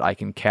so that I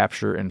can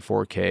capture in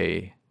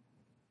 4K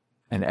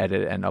and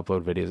edit and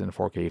upload videos in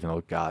 4K, even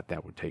though, God,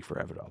 that would take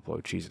forever to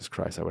upload. Jesus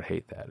Christ, I would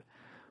hate that.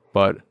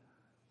 But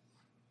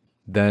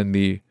then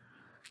the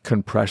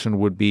compression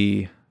would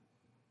be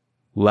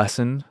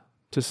lessened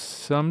to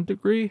some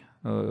degree.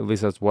 At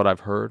least that's what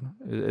I've heard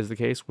is the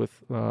case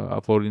with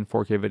uploading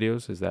 4K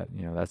videos, is that,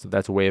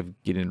 that's a way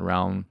of getting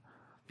around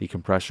the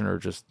compression or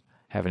just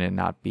having it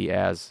not be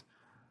as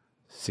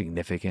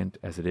significant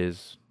as it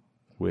is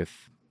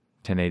with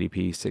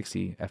 1080p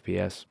 60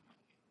 FPS.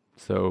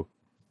 So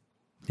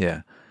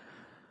yeah,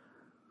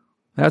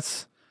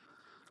 that's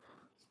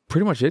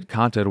pretty much it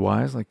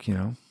content-wise.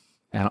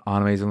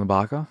 Animes in the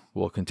Baka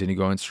will continue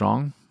going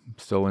strong.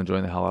 Still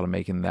enjoying the hell out of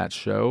making that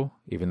show,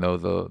 even though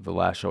the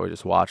last show I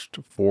just watched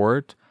for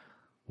it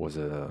was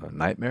a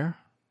nightmare.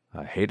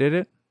 I hated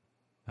it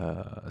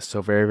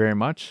so very, very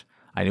much.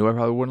 I knew I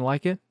probably wouldn't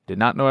like it. Did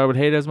not know I would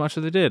hate it as much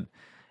as I did.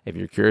 If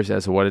you're curious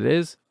as to what it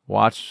is,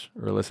 watch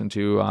or listen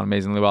to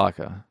Animes in the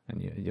Baka,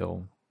 and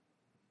you'll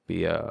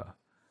be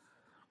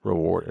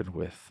rewarded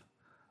with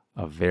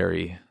a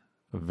very,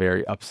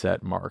 very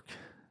upset Mark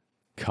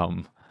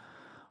come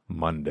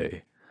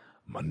Monday.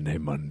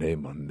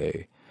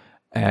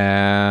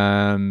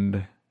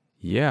 And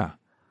yeah,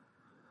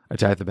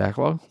 Attack the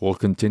Backlog will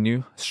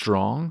continue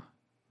strong.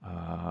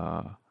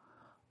 I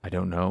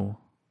don't know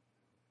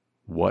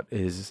what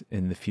is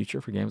in the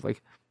future for games.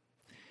 Like,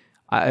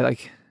 I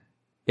like,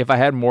 if I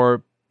had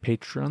more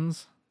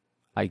patrons,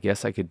 I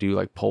guess I could do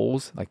like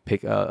polls, like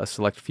pick a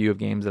select few of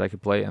games that I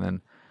could play and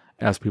then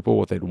ask people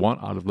what they'd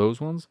want out of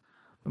those ones.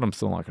 But I'm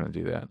still not going to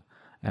do that.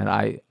 And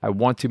I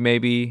want to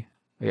maybe,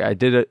 I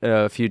did it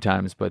a few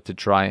times, but to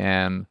try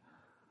and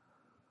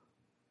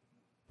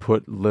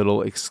put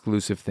little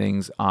exclusive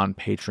things on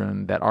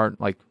Patreon that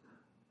aren't like,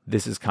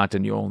 this is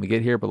content you only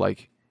get here, but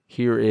like,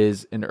 here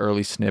is an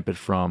early snippet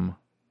from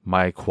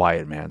my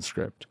Quiet Man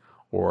script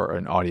or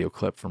an audio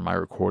clip from my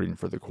recording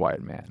for the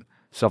Quiet Man.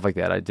 Stuff like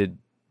that. I did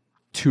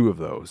 2 of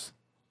those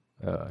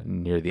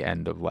near the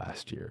end of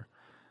last year.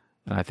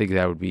 And I think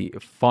that would be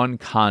fun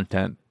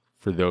content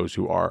for those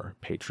who are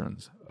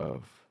patrons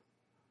of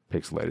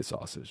Pixelated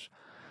Sausage.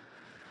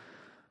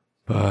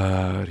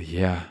 But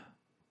yeah,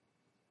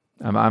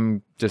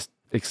 I'm just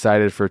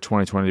excited for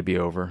 2020 to be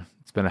over.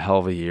 It's been a hell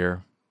of a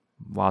year.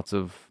 Lots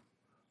of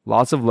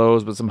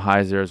lows, but some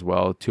highs there as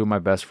well. 2 of my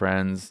best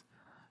friends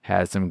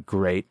had some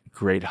great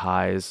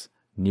highs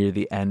near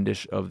the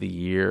endish of the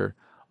year.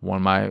 One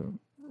of my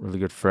really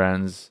good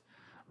friends,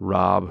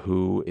 Rob,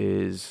 who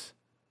is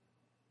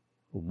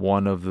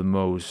one of the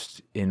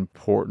most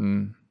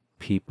important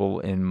people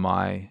in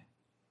my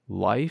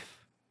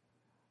life.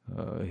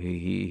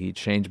 He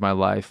changed my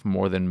life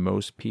more than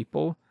most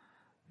people.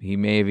 He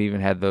may have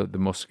even had the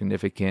most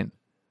significant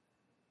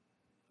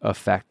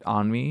effect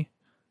on me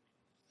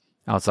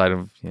outside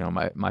of,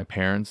 my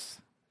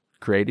parents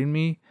creating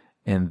me,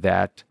 and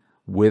that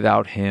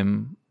without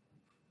him,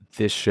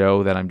 this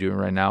show that I'm doing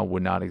right now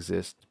would not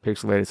exist.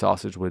 Pixelated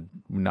Sausage would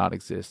not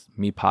exist.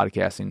 Me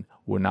podcasting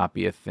would not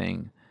be a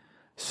thing.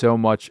 So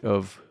much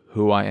of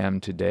who I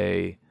am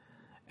today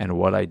and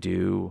what I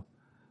do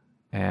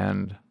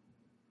and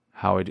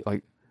how I do,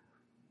 like,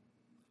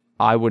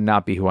 I would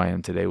not be who I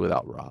am today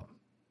without Rob.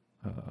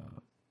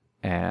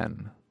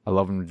 And I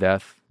love him to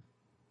death.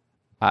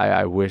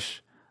 I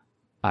wish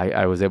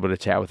I was able to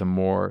chat with him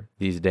more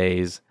these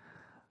days.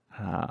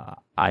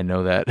 I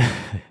know that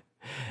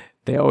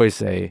they always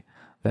say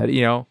that,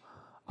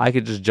 I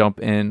could just jump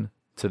in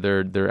to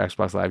their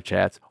Xbox Live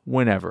chats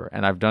whenever.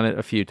 And I've done it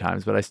a few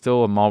times, but I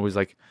still am always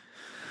like,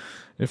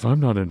 if I'm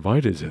not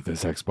invited to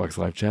this Xbox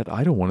Live chat,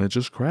 I don't want to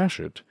just crash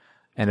it.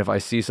 And if I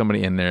see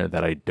somebody in there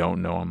that I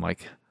don't know, I'm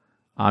like,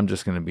 I'm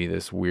just going to be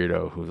this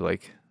weirdo who's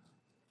like,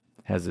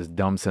 has this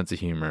dumb sense of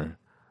humor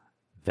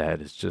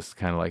that is just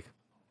kind of like,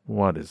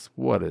 what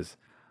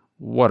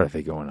are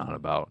they going on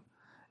about?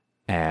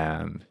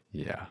 And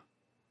yeah,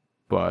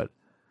 but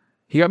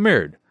he got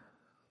married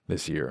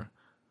this year,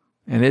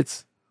 and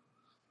it's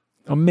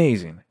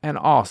amazing and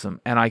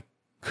awesome, and I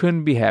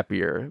couldn't be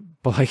happier.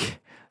 But like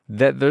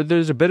that,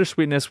 there's a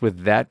bittersweetness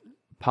with that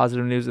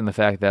positive news and the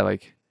fact that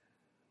like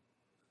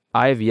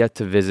I have yet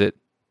to visit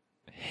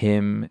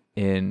him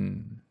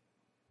in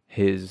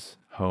his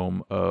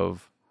home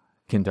of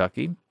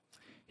Kentucky.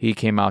 He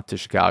came out to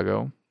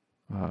Chicago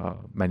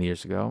many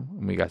years ago,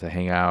 and we got to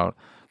hang out,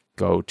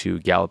 go to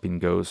Galloping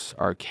Ghost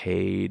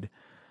Arcade,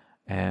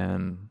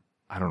 and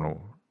I don't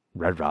know,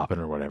 Red Robin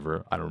or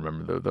whatever. I don't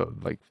remember the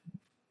like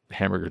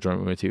hamburger joint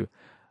we went to,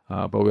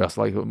 but we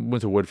also like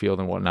went to Woodfield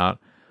and whatnot.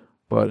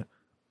 But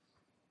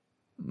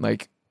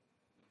like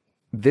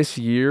this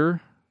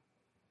year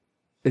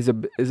it's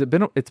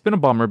been a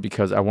bummer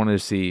because I wanted to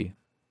see,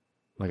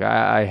 like,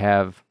 I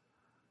have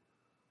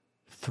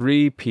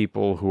 3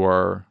 people who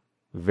are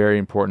very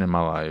important in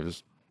my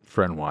lives,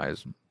 friend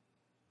wise,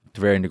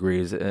 to varying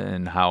degrees,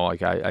 and how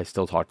like I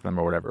still talk to them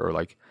or whatever, or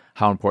like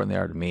how important they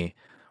are to me.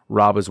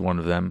 Rob is one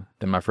of them,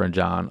 then my friend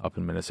John up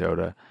in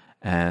Minnesota,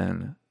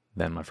 and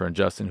then my friend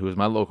Justin, who is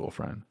my local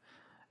friend.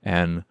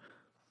 And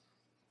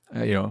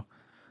to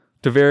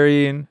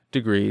varying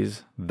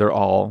degrees, they're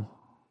all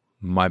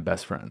my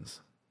best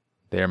friends.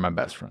 They are my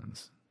best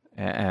friends.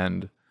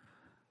 And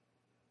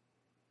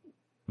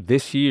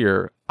this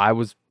year I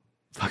was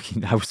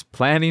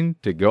planning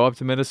to go up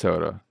to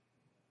Minnesota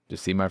to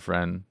see my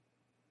friend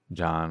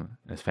John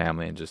and his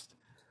family and just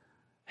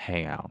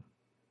hang out.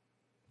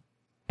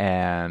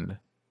 And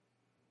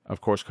of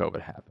course,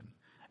 COVID happened.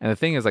 And the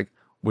thing is, like,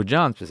 with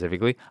John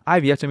specifically,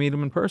 I've yet to meet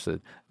him in person.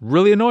 It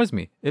really annoys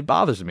me. It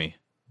bothers me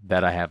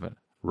that I haven't.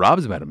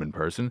 Rob's met him in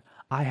person.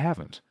 I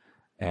haven't.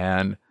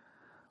 And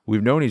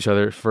we've known each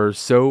other for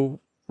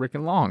so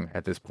freaking long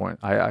at this point.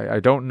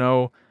 I don't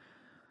know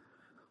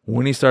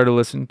when he started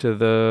listening to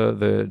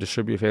the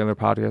Distribute Failure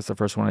podcast, the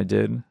first one I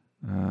did.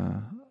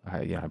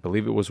 I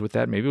believe it was with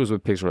that. Maybe it was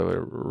with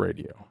Pixelated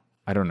Radio.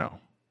 I don't know.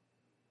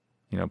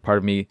 Part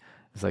of me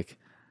is like,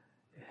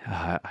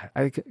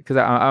 because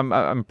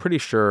I'm pretty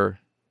sure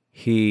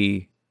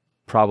he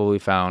probably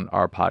found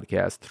our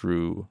podcast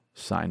through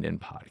Signed In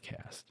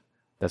Podcast.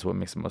 That's what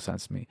makes the most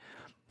sense to me.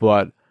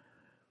 But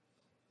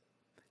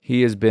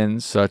he has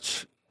been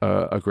such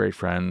a great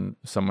friend,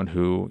 someone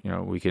who,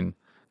 we can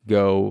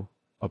go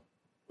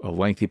a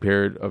lengthy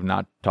period of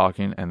not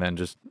talking and then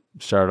just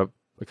start up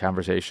a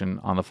conversation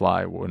on the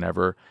fly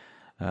whenever.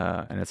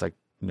 And it's like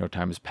no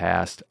time has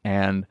passed.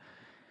 And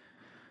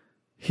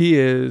he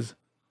is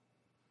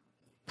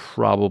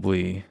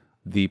probably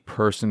the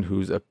person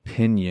whose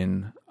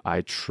opinion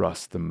I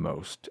trust the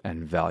most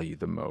and value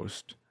the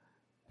most.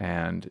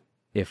 And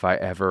if I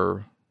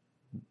ever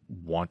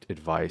want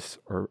advice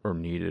or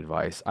need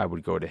advice, I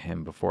would go to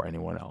him before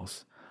anyone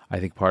else. I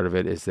think part of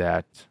it is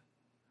that,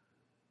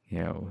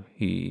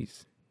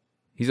 he's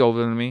older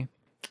than me,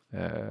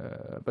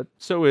 but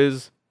so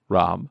is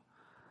Rob.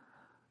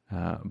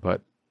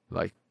 But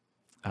like,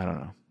 I don't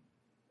know.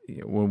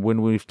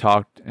 When we've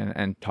talked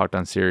and talked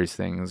on serious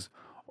things,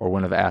 or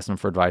when I've asked him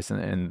for advice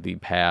in the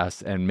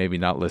past and maybe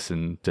not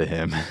listened to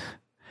him,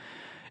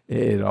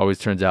 it always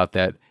turns out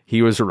that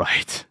he was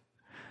right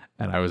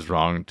and I was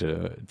wrong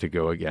to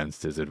go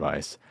against his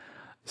advice.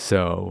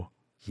 So,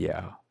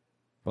 yeah.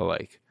 But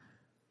like,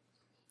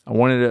 I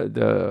wanted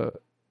to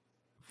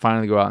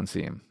finally go out and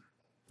see him.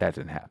 That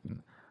didn't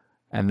happen.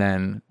 And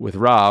then with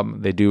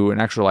Rob, they do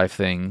an Extra Life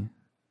thing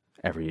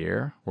every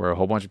year where a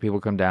whole bunch of people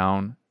come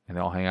down and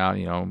they all hang out,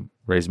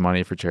 raise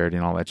money for charity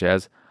and all that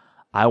jazz.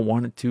 I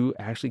wanted to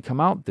actually come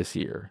out this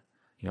year.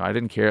 I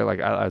didn't care. Like,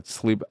 I'd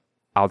sleep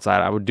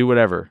outside. I would do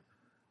whatever.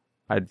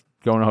 I'd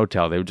go in a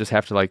hotel. They would just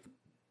have to like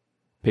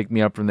pick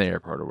me up from the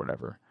airport or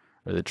whatever,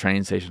 or the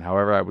train station,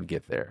 however I would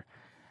get there.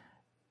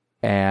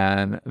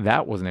 And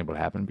that wasn't able to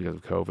happen because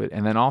of COVID.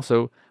 And then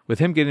also with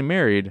him getting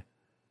married,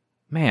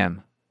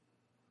 man,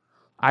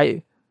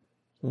 I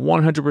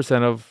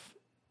 100%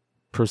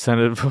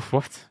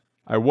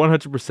 I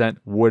 100%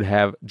 would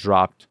have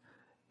dropped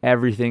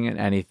everything and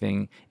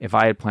anything if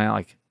I had planned.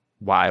 Like,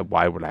 why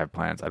would I have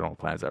plans? I don't have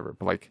plans ever.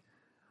 But like,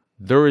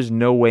 there is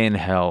no way in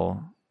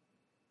hell,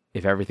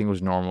 if everything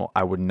was normal,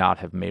 I would not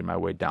have made my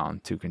way down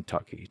to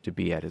Kentucky to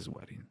be at his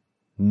wedding.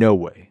 No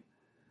way.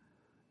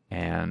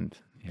 And,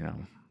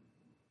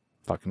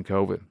 fucking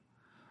COVID.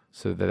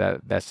 So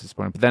that's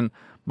disappointing. But then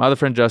my other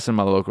friend Justin,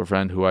 my local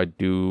friend who I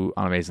do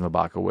on Amazing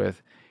Labaka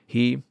with,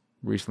 he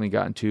recently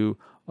got into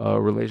a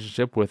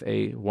relationship with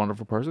a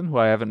wonderful person who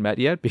I haven't met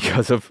yet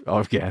because of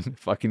again,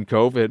 fucking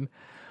COVID.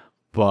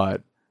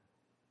 But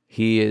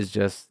he is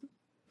just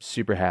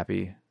super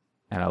happy,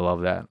 and I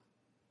love that.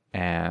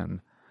 And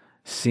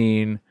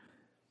seeing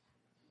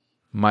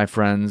my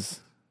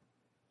friends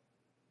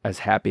as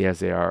happy as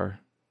they are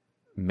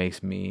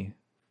makes me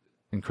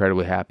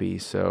incredibly happy.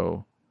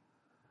 So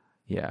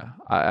yeah,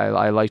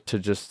 I like to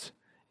just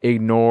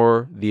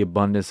ignore the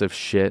abundance of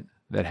shit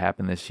that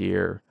happened this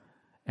year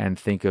and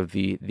think of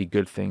the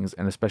good things,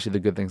 and especially the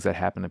good things that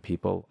happen to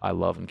people I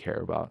love and care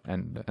about,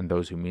 and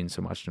those who mean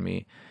so much to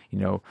me.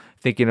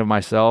 Thinking of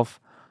myself,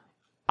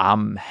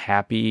 I'm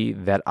happy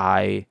that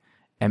I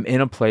am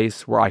in a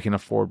place where I can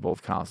afford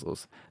both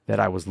consoles, that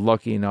I was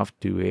lucky enough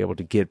to be able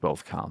to get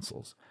both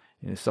consoles.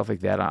 Stuff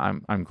like that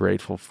I'm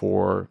grateful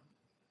for.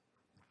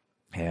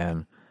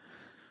 And,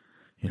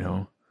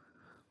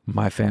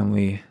 my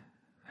family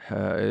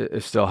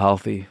is still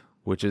healthy,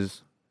 which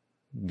is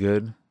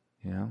good.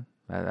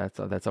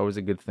 That's always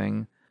a good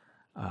thing.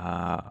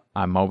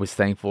 I'm always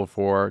thankful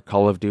for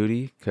Call of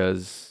Duty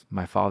because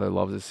my father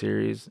loves the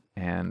series.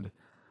 And,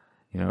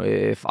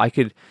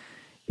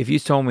 if you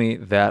told me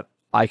that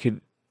I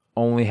could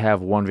only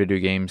have one video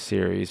game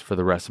series for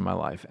the rest of my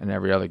life and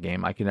every other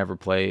game I could never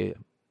play,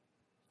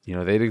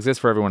 they'd exist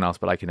for everyone else,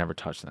 but I could never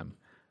touch them,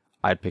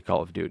 I'd pick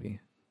Call of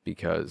Duty.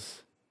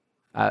 Because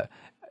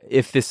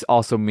if this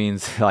also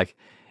means like,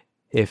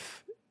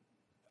 if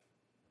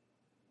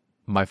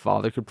my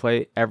father could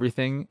play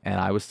everything and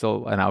I was the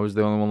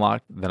only one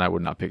locked, then I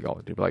would not pick Call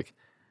of Duty. But like,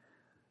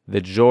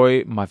 the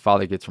joy my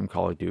father gets from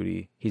Call of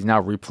Duty, he's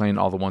now replaying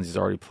all the ones he's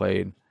already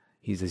played.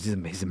 He's a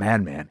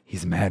madman.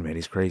 He's a madman.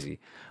 He's crazy,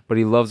 but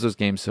he loves those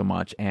games so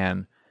much,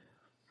 and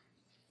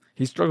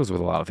he struggles with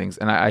a lot of things.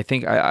 And I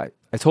think I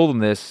told him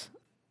this,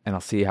 and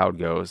I'll see how it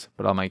goes.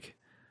 But I'm like,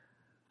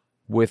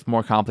 with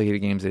more complicated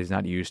games that he's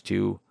not used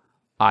to,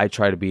 I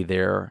try to be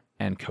there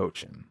and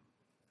coach him.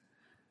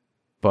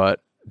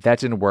 But that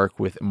didn't work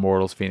with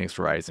Immortals Phoenix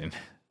Rising.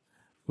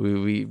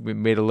 We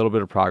made a little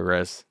bit of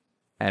progress,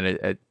 and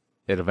it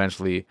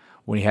eventually,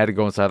 when he had to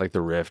go inside like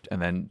the rift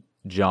and then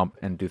jump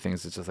and do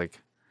things, it's just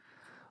like,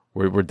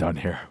 we're done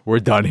here. We're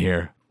done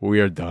here. We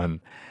are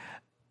done.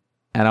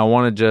 And I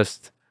want to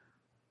just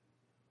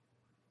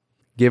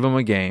give him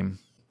a game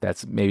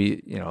that's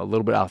maybe, a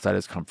little bit outside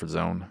his comfort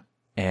zone,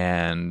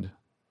 and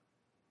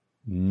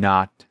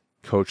not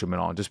coach him at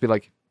all. Just be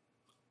like,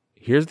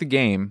 here's the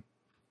game.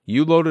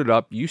 You load it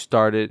up. You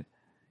start it.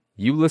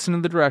 You listen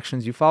to the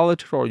directions. You follow the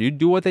tutorial. You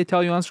do what they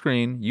tell you on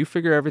screen. You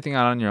figure everything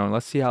out on your own.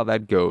 Let's see how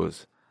that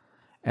goes.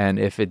 And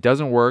if it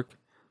doesn't work,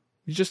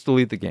 you just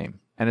delete the game,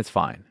 and it's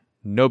fine.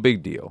 No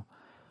big deal.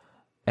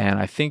 And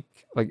I think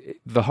like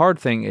the hard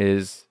thing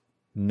is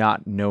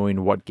not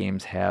knowing what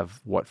games have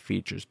what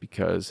features,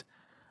 because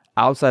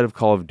outside of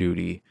Call of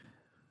Duty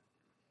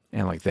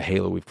and like the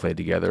Halo we've played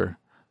together,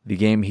 the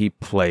game he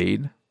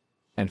played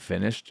and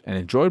finished and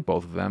enjoyed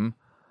both of them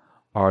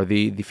are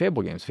the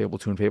Fable games, Fable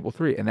 2 and Fable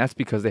 3. And that's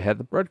because they had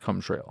the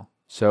breadcrumb trail.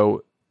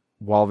 So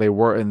while they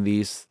were in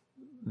these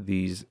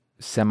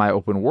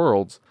semi-open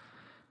worlds,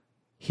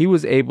 he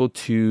was able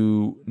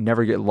to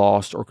never get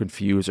lost or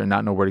confused or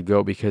not know where to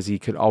go because he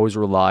could always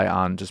rely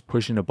on just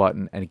pushing a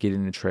button and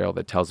getting a trail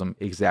that tells him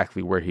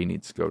exactly where he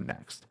needs to go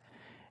next.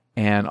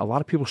 And a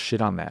lot of people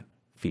shit on that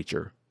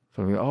feature.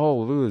 So, oh,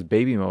 look at this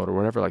baby mode or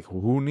whatever. Like,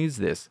 who needs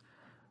this?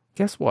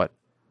 Guess what?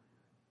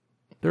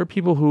 There are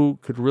people who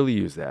could really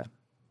use that.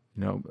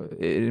 You know,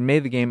 it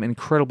made the game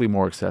incredibly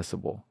more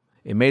accessible.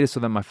 It made it so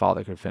that my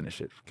father could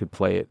finish it, could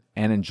play it,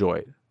 and enjoy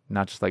it.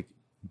 Not just like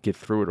get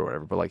through it or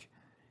whatever, but like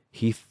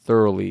he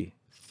thoroughly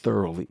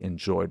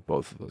enjoyed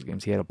both of those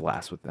games. He had a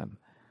blast with them.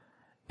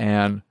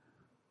 And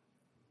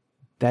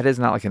that is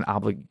not like an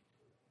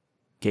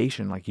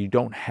obligation. Like, you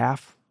don't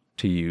have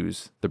to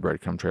use the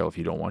breadcrumb trail if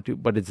you don't want to,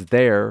 but it's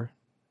there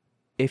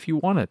if you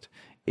want it,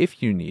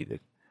 if you need it.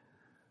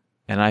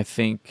 And I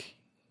think,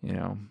 you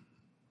know,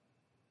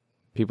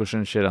 people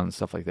shouldn't shit on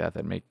stuff like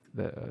that make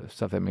the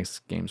stuff that makes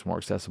games more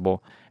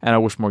accessible. And I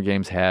wish more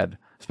games had,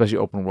 especially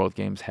open world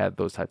games, had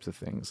those types of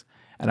things.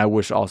 And I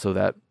wish also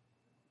that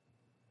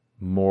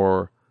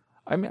more,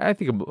 I mean, I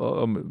think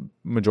a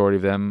majority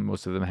of them,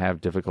 most of them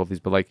have difficulties,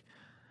 but like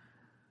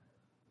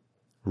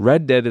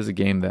Red Dead is a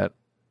game that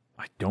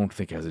I don't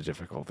think has a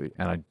difficulty,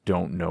 and I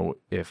don't know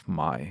if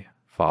my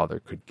father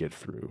could get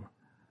through.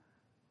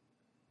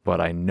 But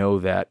I know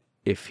that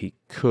if he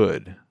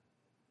could,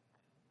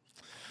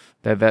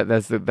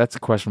 that's a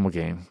questionable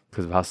game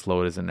because of how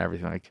slow it is and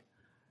everything. Like,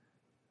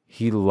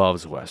 he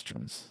loves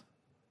westerns,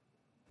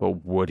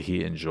 but would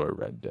he enjoy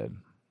Red Dead?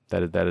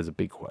 That is a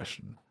big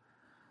question.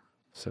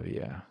 So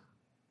yeah,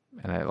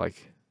 and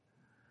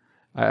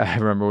I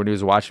remember when he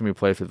was watching me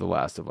play through The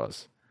Last of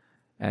Us,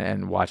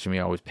 and watching me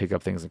always pick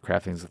up things and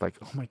craft things. Like,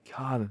 oh my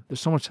god, there's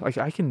so much. Like,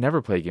 I can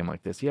never play a game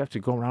like this. You have to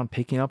go around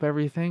picking up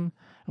everything.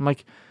 I'm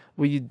like,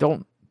 well, you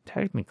don't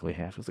technically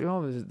have to. It's like,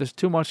 oh, there's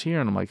too much here,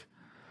 and I'm like,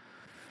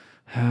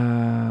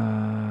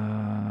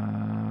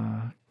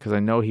 because I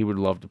know he would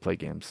love to play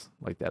games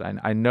like that.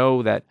 I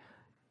know that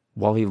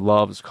while he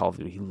loves Call of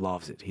Duty, he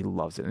loves it,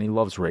 and he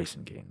loves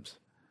racing games.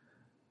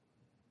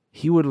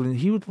 He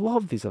would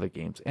love these other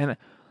games. And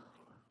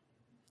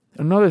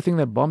another thing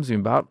that bums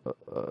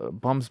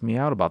me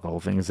out about the whole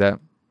thing is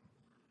that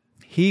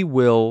he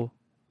will,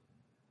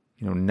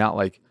 you know, not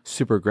like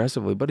super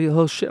aggressively, but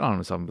he'll shit on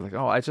himself and be like,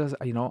 oh, I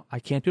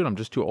can't do it. I'm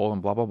just too old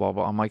and blah, blah, blah,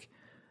 blah. I'm like,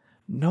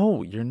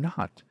 no, you're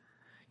not.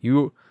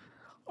 You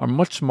are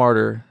much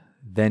smarter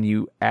than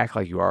you act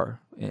like you are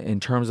in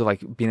terms of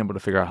like being able to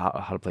figure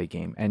out how to play a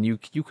game. And you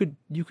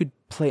could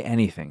play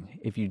anything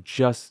if you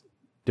just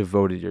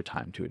devoted your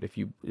time to it. If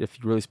you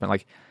really spent,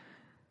 like,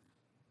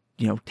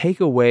 you know,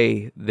 take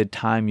away the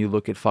time you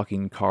look at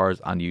fucking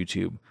cars on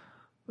YouTube,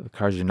 the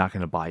cars you're not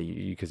going to buy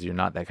because you're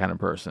not that kind of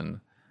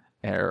person,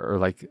 or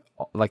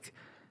like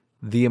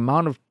the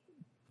amount of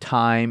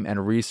time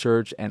and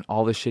research and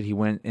all the shit he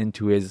went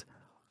into his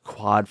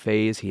quad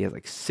phase. He has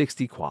like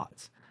 60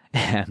 quads,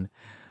 and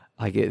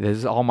like this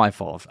is all my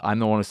fault. I'm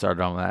the one who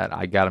started on that.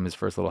 I got him his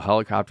first little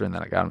helicopter, and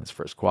then I got him his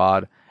first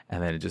quad,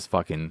 and then it just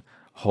fucking,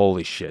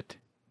 holy shit,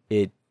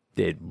 it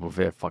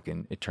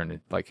turned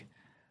it like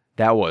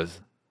that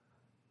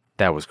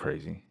was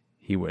crazy.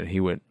 He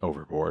went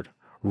overboard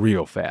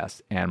real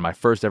fast. And my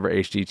first ever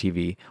HD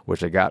TV,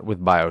 which I got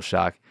with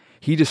BioShock,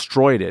 he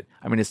destroyed it.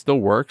 I mean, it still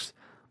works,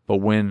 but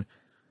when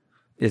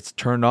it's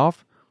turned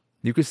off,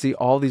 you can see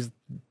all these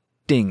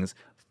dings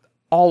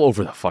all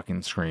over the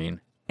fucking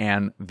screen,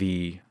 and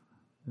the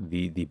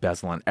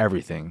bezel and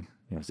everything.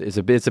 You know, it's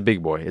a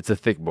big boy. It's a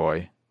thick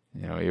boy.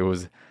 You know,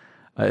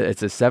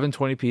 it's a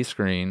 720p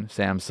screen,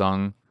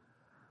 Samsung,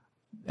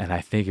 and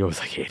I think it was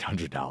like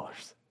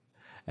 $800.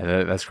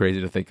 And that's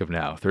crazy to think of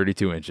now.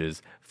 32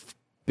 inches,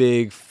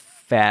 big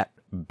fat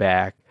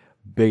back,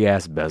 big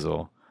ass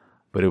bezel,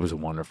 but it was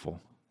wonderful.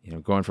 You know,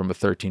 going from a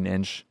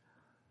 13-inch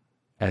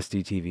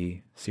SD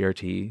TV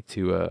CRT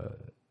to a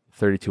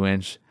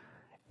 32-inch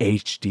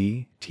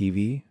HD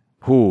TV.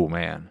 Ooh,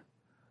 man,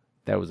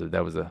 that was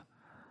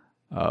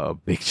a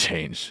big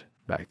change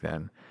back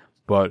then.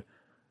 But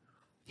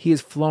he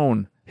has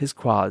flown his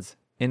quads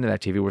into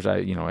that TV, which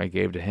I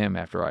gave to him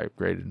after I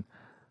upgraded,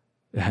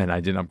 and I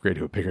didn't upgrade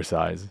to a bigger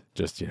size,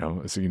 just, you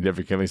know, a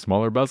significantly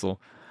smaller bezel.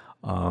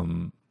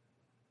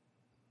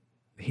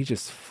 He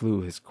just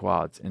flew his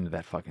quads into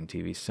that fucking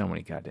TV so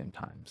many goddamn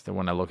times that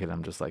when I look at him,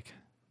 I'm just like,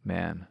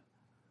 man,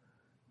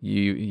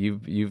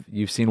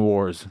 you've seen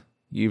wars.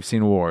 You've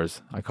seen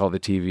wars. I call the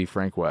TV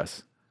Frank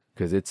West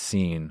because it's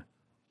seen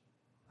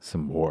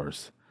some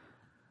wars.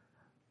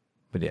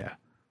 But yeah,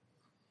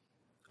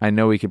 I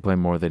know he can play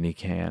more than he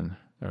can,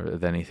 or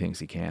than he thinks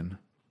he can.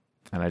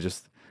 And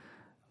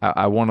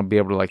I want to be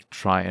able to like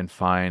try and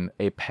find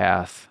a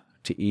path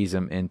to ease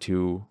him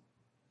into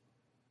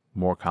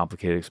more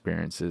complicated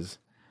experiences.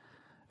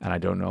 And I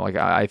don't know. Like,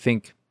 I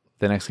think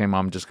the next game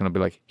I'm just going to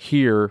be like,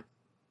 here,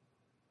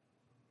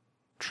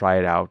 try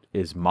it out,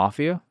 is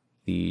Mafia,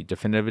 the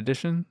definitive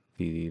edition,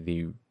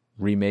 the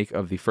remake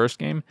of the first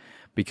game,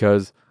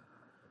 because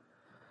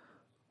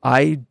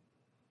I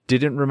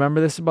didn't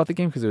remember this about the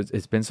game because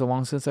it's been so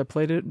long since I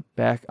played it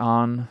back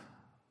on,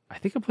 I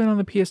think I played on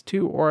the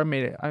PS2, or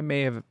I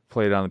may have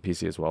played on the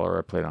PC as well, or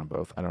I played on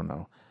both. I don't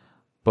know.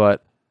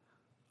 But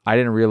I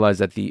didn't realize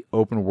that the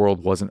open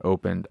world wasn't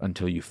opened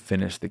until you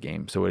finish the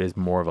game. So it is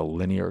more of a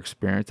linear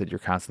experience that you're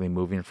constantly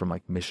moving from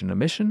like mission to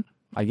mission,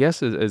 I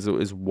guess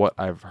is what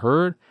I've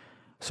heard.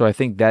 So I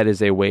think that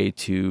is a way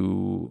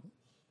to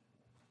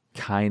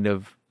kind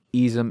of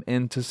ease them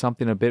into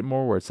something a bit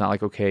more, where it's not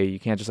like, okay, you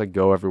can't just like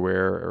go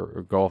everywhere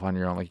or go off on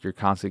your own. Like you're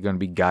constantly going to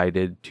be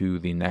guided to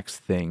the next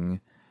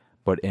thing,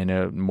 but in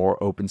a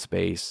more open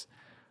space.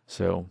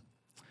 So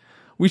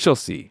we shall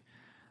see.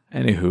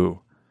 Anywho,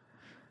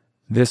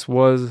 this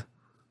was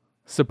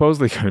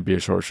supposedly going to be a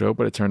short show,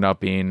 but it turned out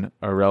being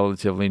a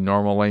relatively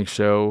normal length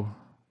show.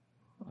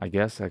 I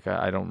guess like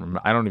I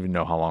don't even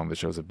know how long the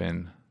shows have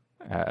been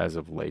as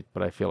of late,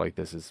 but I feel like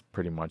this is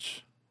pretty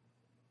much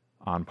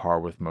on par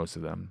with most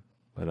of them.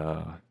 But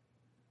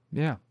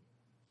yeah,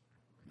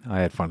 I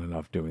had fun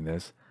enough doing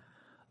this.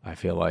 I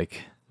feel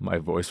like my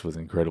voice was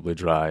incredibly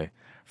dry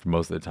for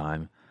most of the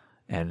time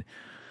and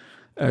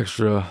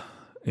extra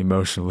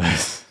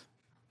emotionless.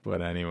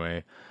 But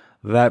anyway,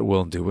 that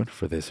will do it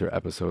for this here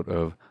episode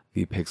of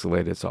the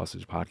Pixelated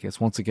Sausage Podcast.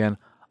 Once again,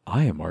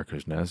 I am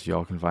Marcus Ness.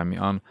 Y'all can find me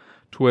on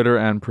Twitter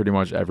and pretty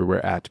much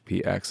everywhere at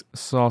PX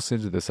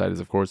Sausage. The site is,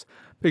 of course,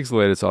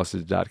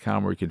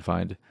 pixelatedsausage.com, where you can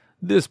find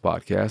this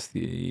podcast,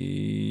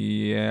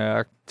 the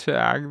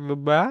Attack the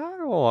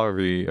Backlog.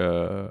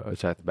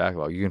 Attack the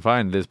Backlog. You can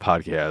find this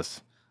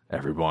podcast,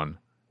 everyone.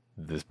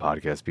 This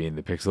podcast being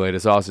the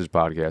Pixelated Sausage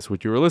Podcast,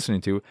 which you were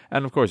listening to.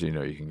 And of course, you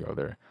know you can go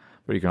there.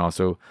 But you can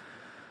also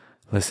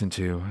listen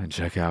to and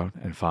check out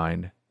and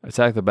find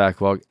Attack the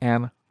Backlog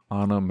and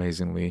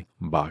Unamazingly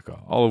Baka,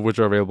 all of which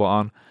are available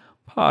on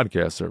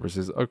podcast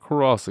services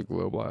across the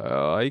globe.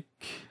 I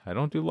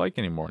don't do like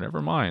anymore.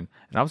 Never mind.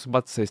 And I was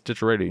about to say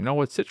Stitcher Radio. You know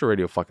what? Stitcher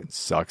Radio fucking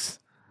sucks.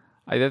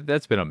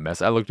 That's been a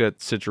mess. I looked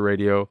at Stitcher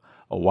Radio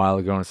a while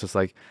ago, and it's just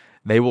like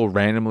they will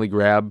randomly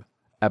grab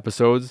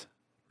episodes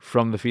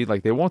from the feed.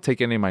 Like they won't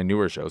take any of my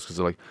newer shows because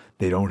they're like,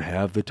 they don't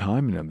have the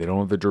time in them. They don't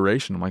have the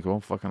duration. I'm like, well,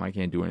 fucking, I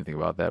can't do anything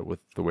about that with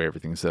the way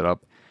everything's set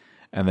up.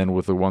 And then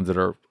with the ones that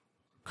are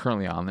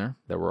currently on there,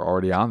 that were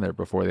already on there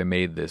before they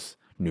made this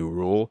new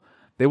rule,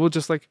 they will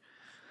just like,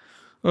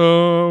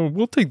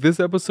 we'll take this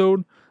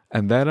episode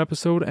and that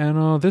episode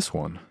and this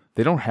one.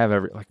 They don't have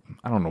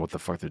I don't know what the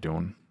fuck they're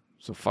doing.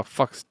 So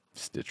fuck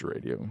Stitch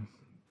Radio,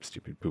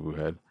 stupid poo-poo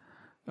head.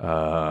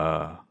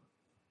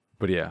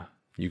 But yeah,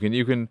 you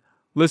can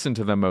listen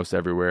to them most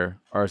everywhere.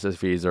 RSS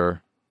feeds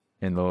are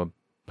in the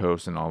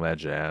post and all that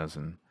jazz,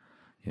 and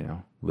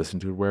listen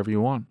to it wherever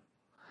you want.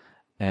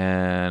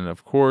 And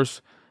of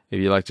course, if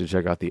you'd like to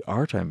check out the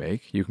art I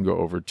make, you can go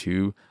over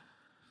to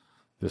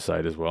the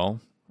site as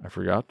well. I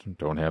forgot.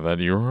 Don't have that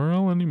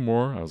URL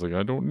anymore. I was like,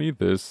 I don't need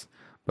this.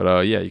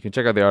 But yeah, you can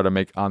check out the art I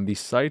make on the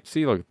site.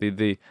 See, look,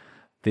 the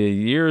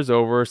year is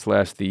over /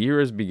 the year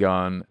has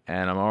begun,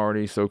 and I'm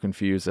already so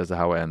confused as to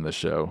how I end the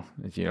show.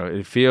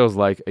 It feels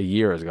like a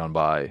year has gone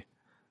by,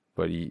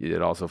 but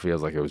it also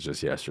feels like it was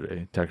just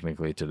yesterday.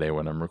 Technically today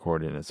when I'm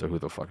recording it, so who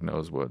the fuck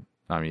knows what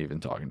I'm even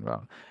talking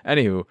about.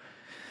 Anywho,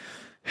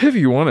 if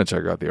you want to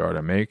check out the art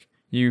I make,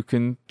 you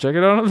can check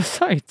it out on the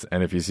site.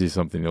 And if you see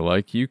something you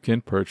like, you can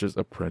purchase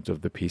a print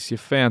of the piece you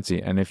fancy.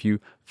 And if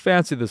you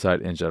fancy the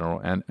site in general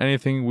and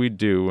anything we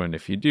do, and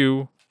if you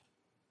do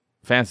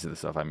fancy the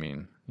stuff, I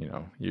mean,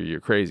 you're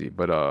crazy.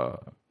 But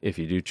if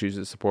you do choose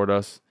to support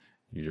us,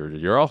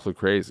 you're also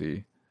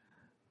crazy.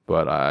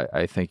 But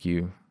I thank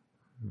you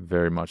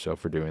very much so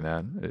for doing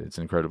that. It's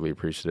incredibly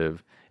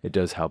appreciative. It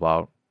does help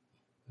out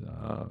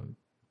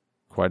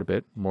quite a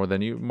bit, more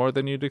than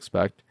you'd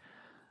expect.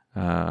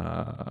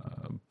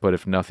 But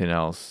if nothing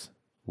else,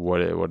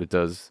 what it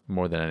does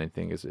more than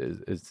anything is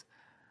it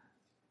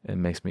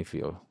makes me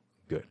feel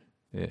good.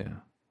 Yeah,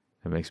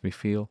 it makes me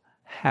feel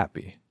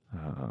happy.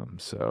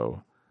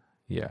 So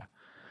yeah,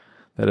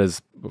 that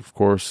is, of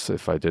course,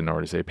 if I didn't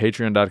already say,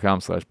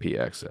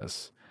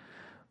 patreon.com/pxs.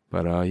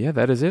 But yeah,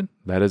 that is it.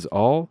 That is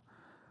all.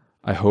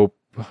 I hope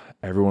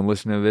everyone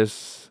listening to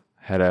this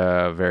had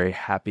a very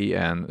happy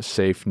and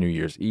safe New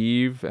Year's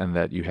Eve, and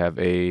that you have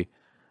a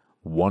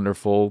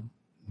wonderful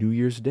New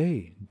Year's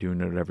Day doing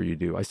whatever you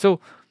do.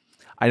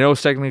 I know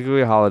it's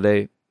technically a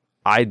holiday.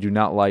 I do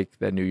not like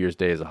that New Year's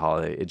Day is a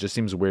holiday. It just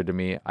seems weird to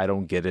me. I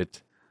don't get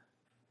it.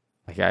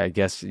 Like, I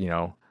guess,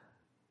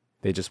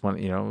 they just want,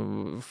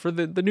 for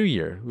the new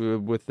year,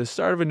 with the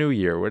start of a new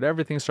year, when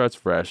everything starts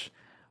fresh,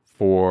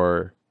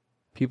 for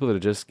people to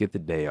just get the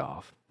day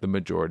off, the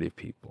majority of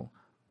people.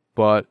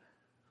 But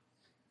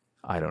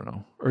I don't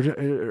know. Or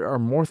are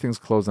more things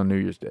closed on New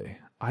Year's Day?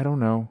 I don't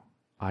know.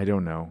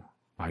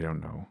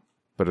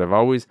 But I've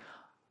always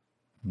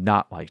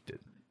not liked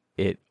it.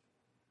 It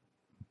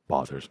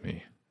bothers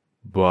me.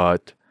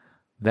 But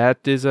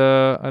that is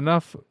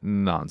enough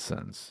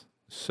nonsense.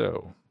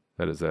 So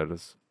that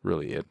is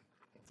really it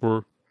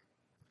for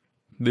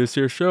this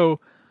year's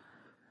show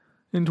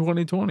in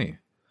 2020.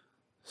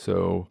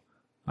 So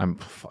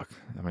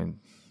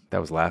that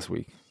was last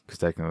week, because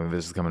technically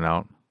this is coming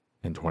out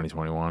in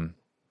 2021.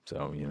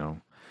 So,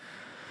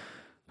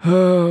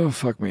 Oh,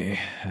 fuck me.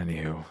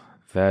 Anywho,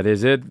 that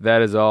is it.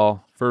 That is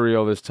all for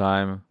real this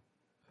time.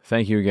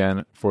 Thank you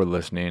again for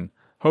listening.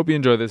 Hope you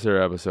enjoyed this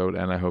episode,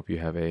 and I hope you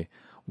have a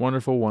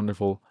wonderful,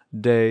 wonderful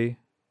day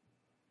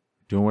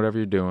doing whatever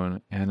you're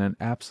doing, and an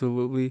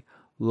absolutely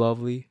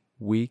lovely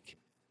week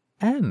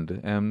end.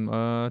 And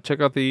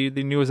check out the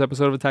newest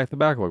episode of Attack the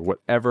Backlog,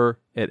 whatever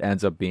it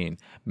ends up being.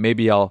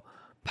 Maybe I'll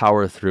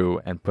power through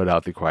and put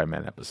out the Quiet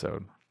Man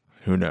episode.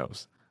 Who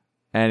knows?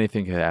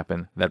 Anything could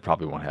happen. That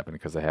probably won't happen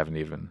because I haven't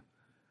even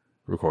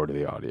recorded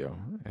the audio.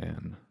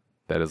 And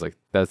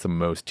that's the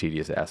most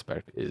tedious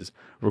aspect, is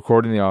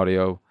recording the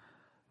audio,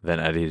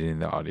 then editing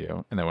the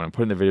audio. And then when I'm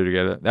putting the video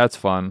together, that's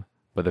fun.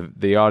 But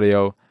the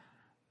audio,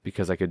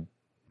 because I could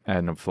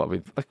add no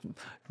fluffy, like,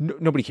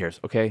 nobody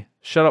cares, okay?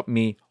 Shut up,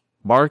 me.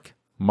 Mark,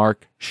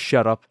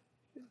 shut up.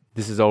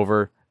 This is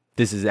over.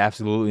 This is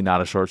absolutely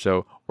not a short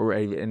show or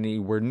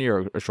anywhere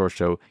near a short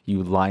show.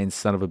 You lying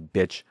son of a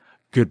bitch.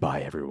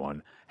 Goodbye,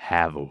 everyone.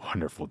 Have a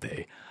wonderful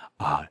day.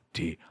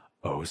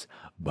 Adios.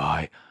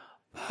 Bye.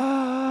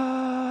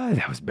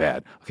 That was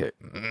bad. Okay.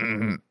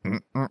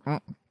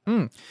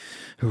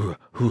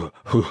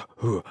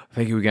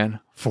 Thank you again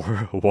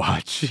for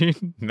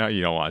watching. No,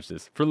 you don't watch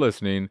this. For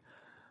listening.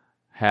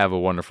 Have a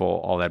wonderful,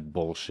 all that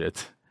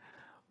bullshit.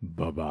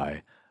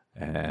 Bye-bye.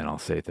 And I'll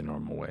say it the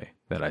normal way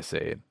that I say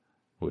it,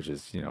 which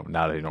is,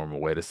 not a normal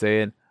way to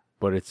say it,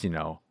 but it's,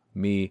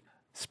 me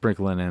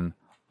sprinkling in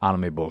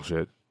anime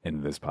bullshit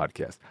into this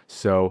podcast.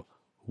 So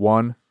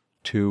 1,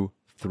 2,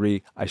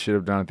 3. I should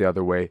have done it the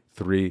other way.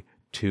 3,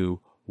 2,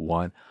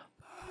 1.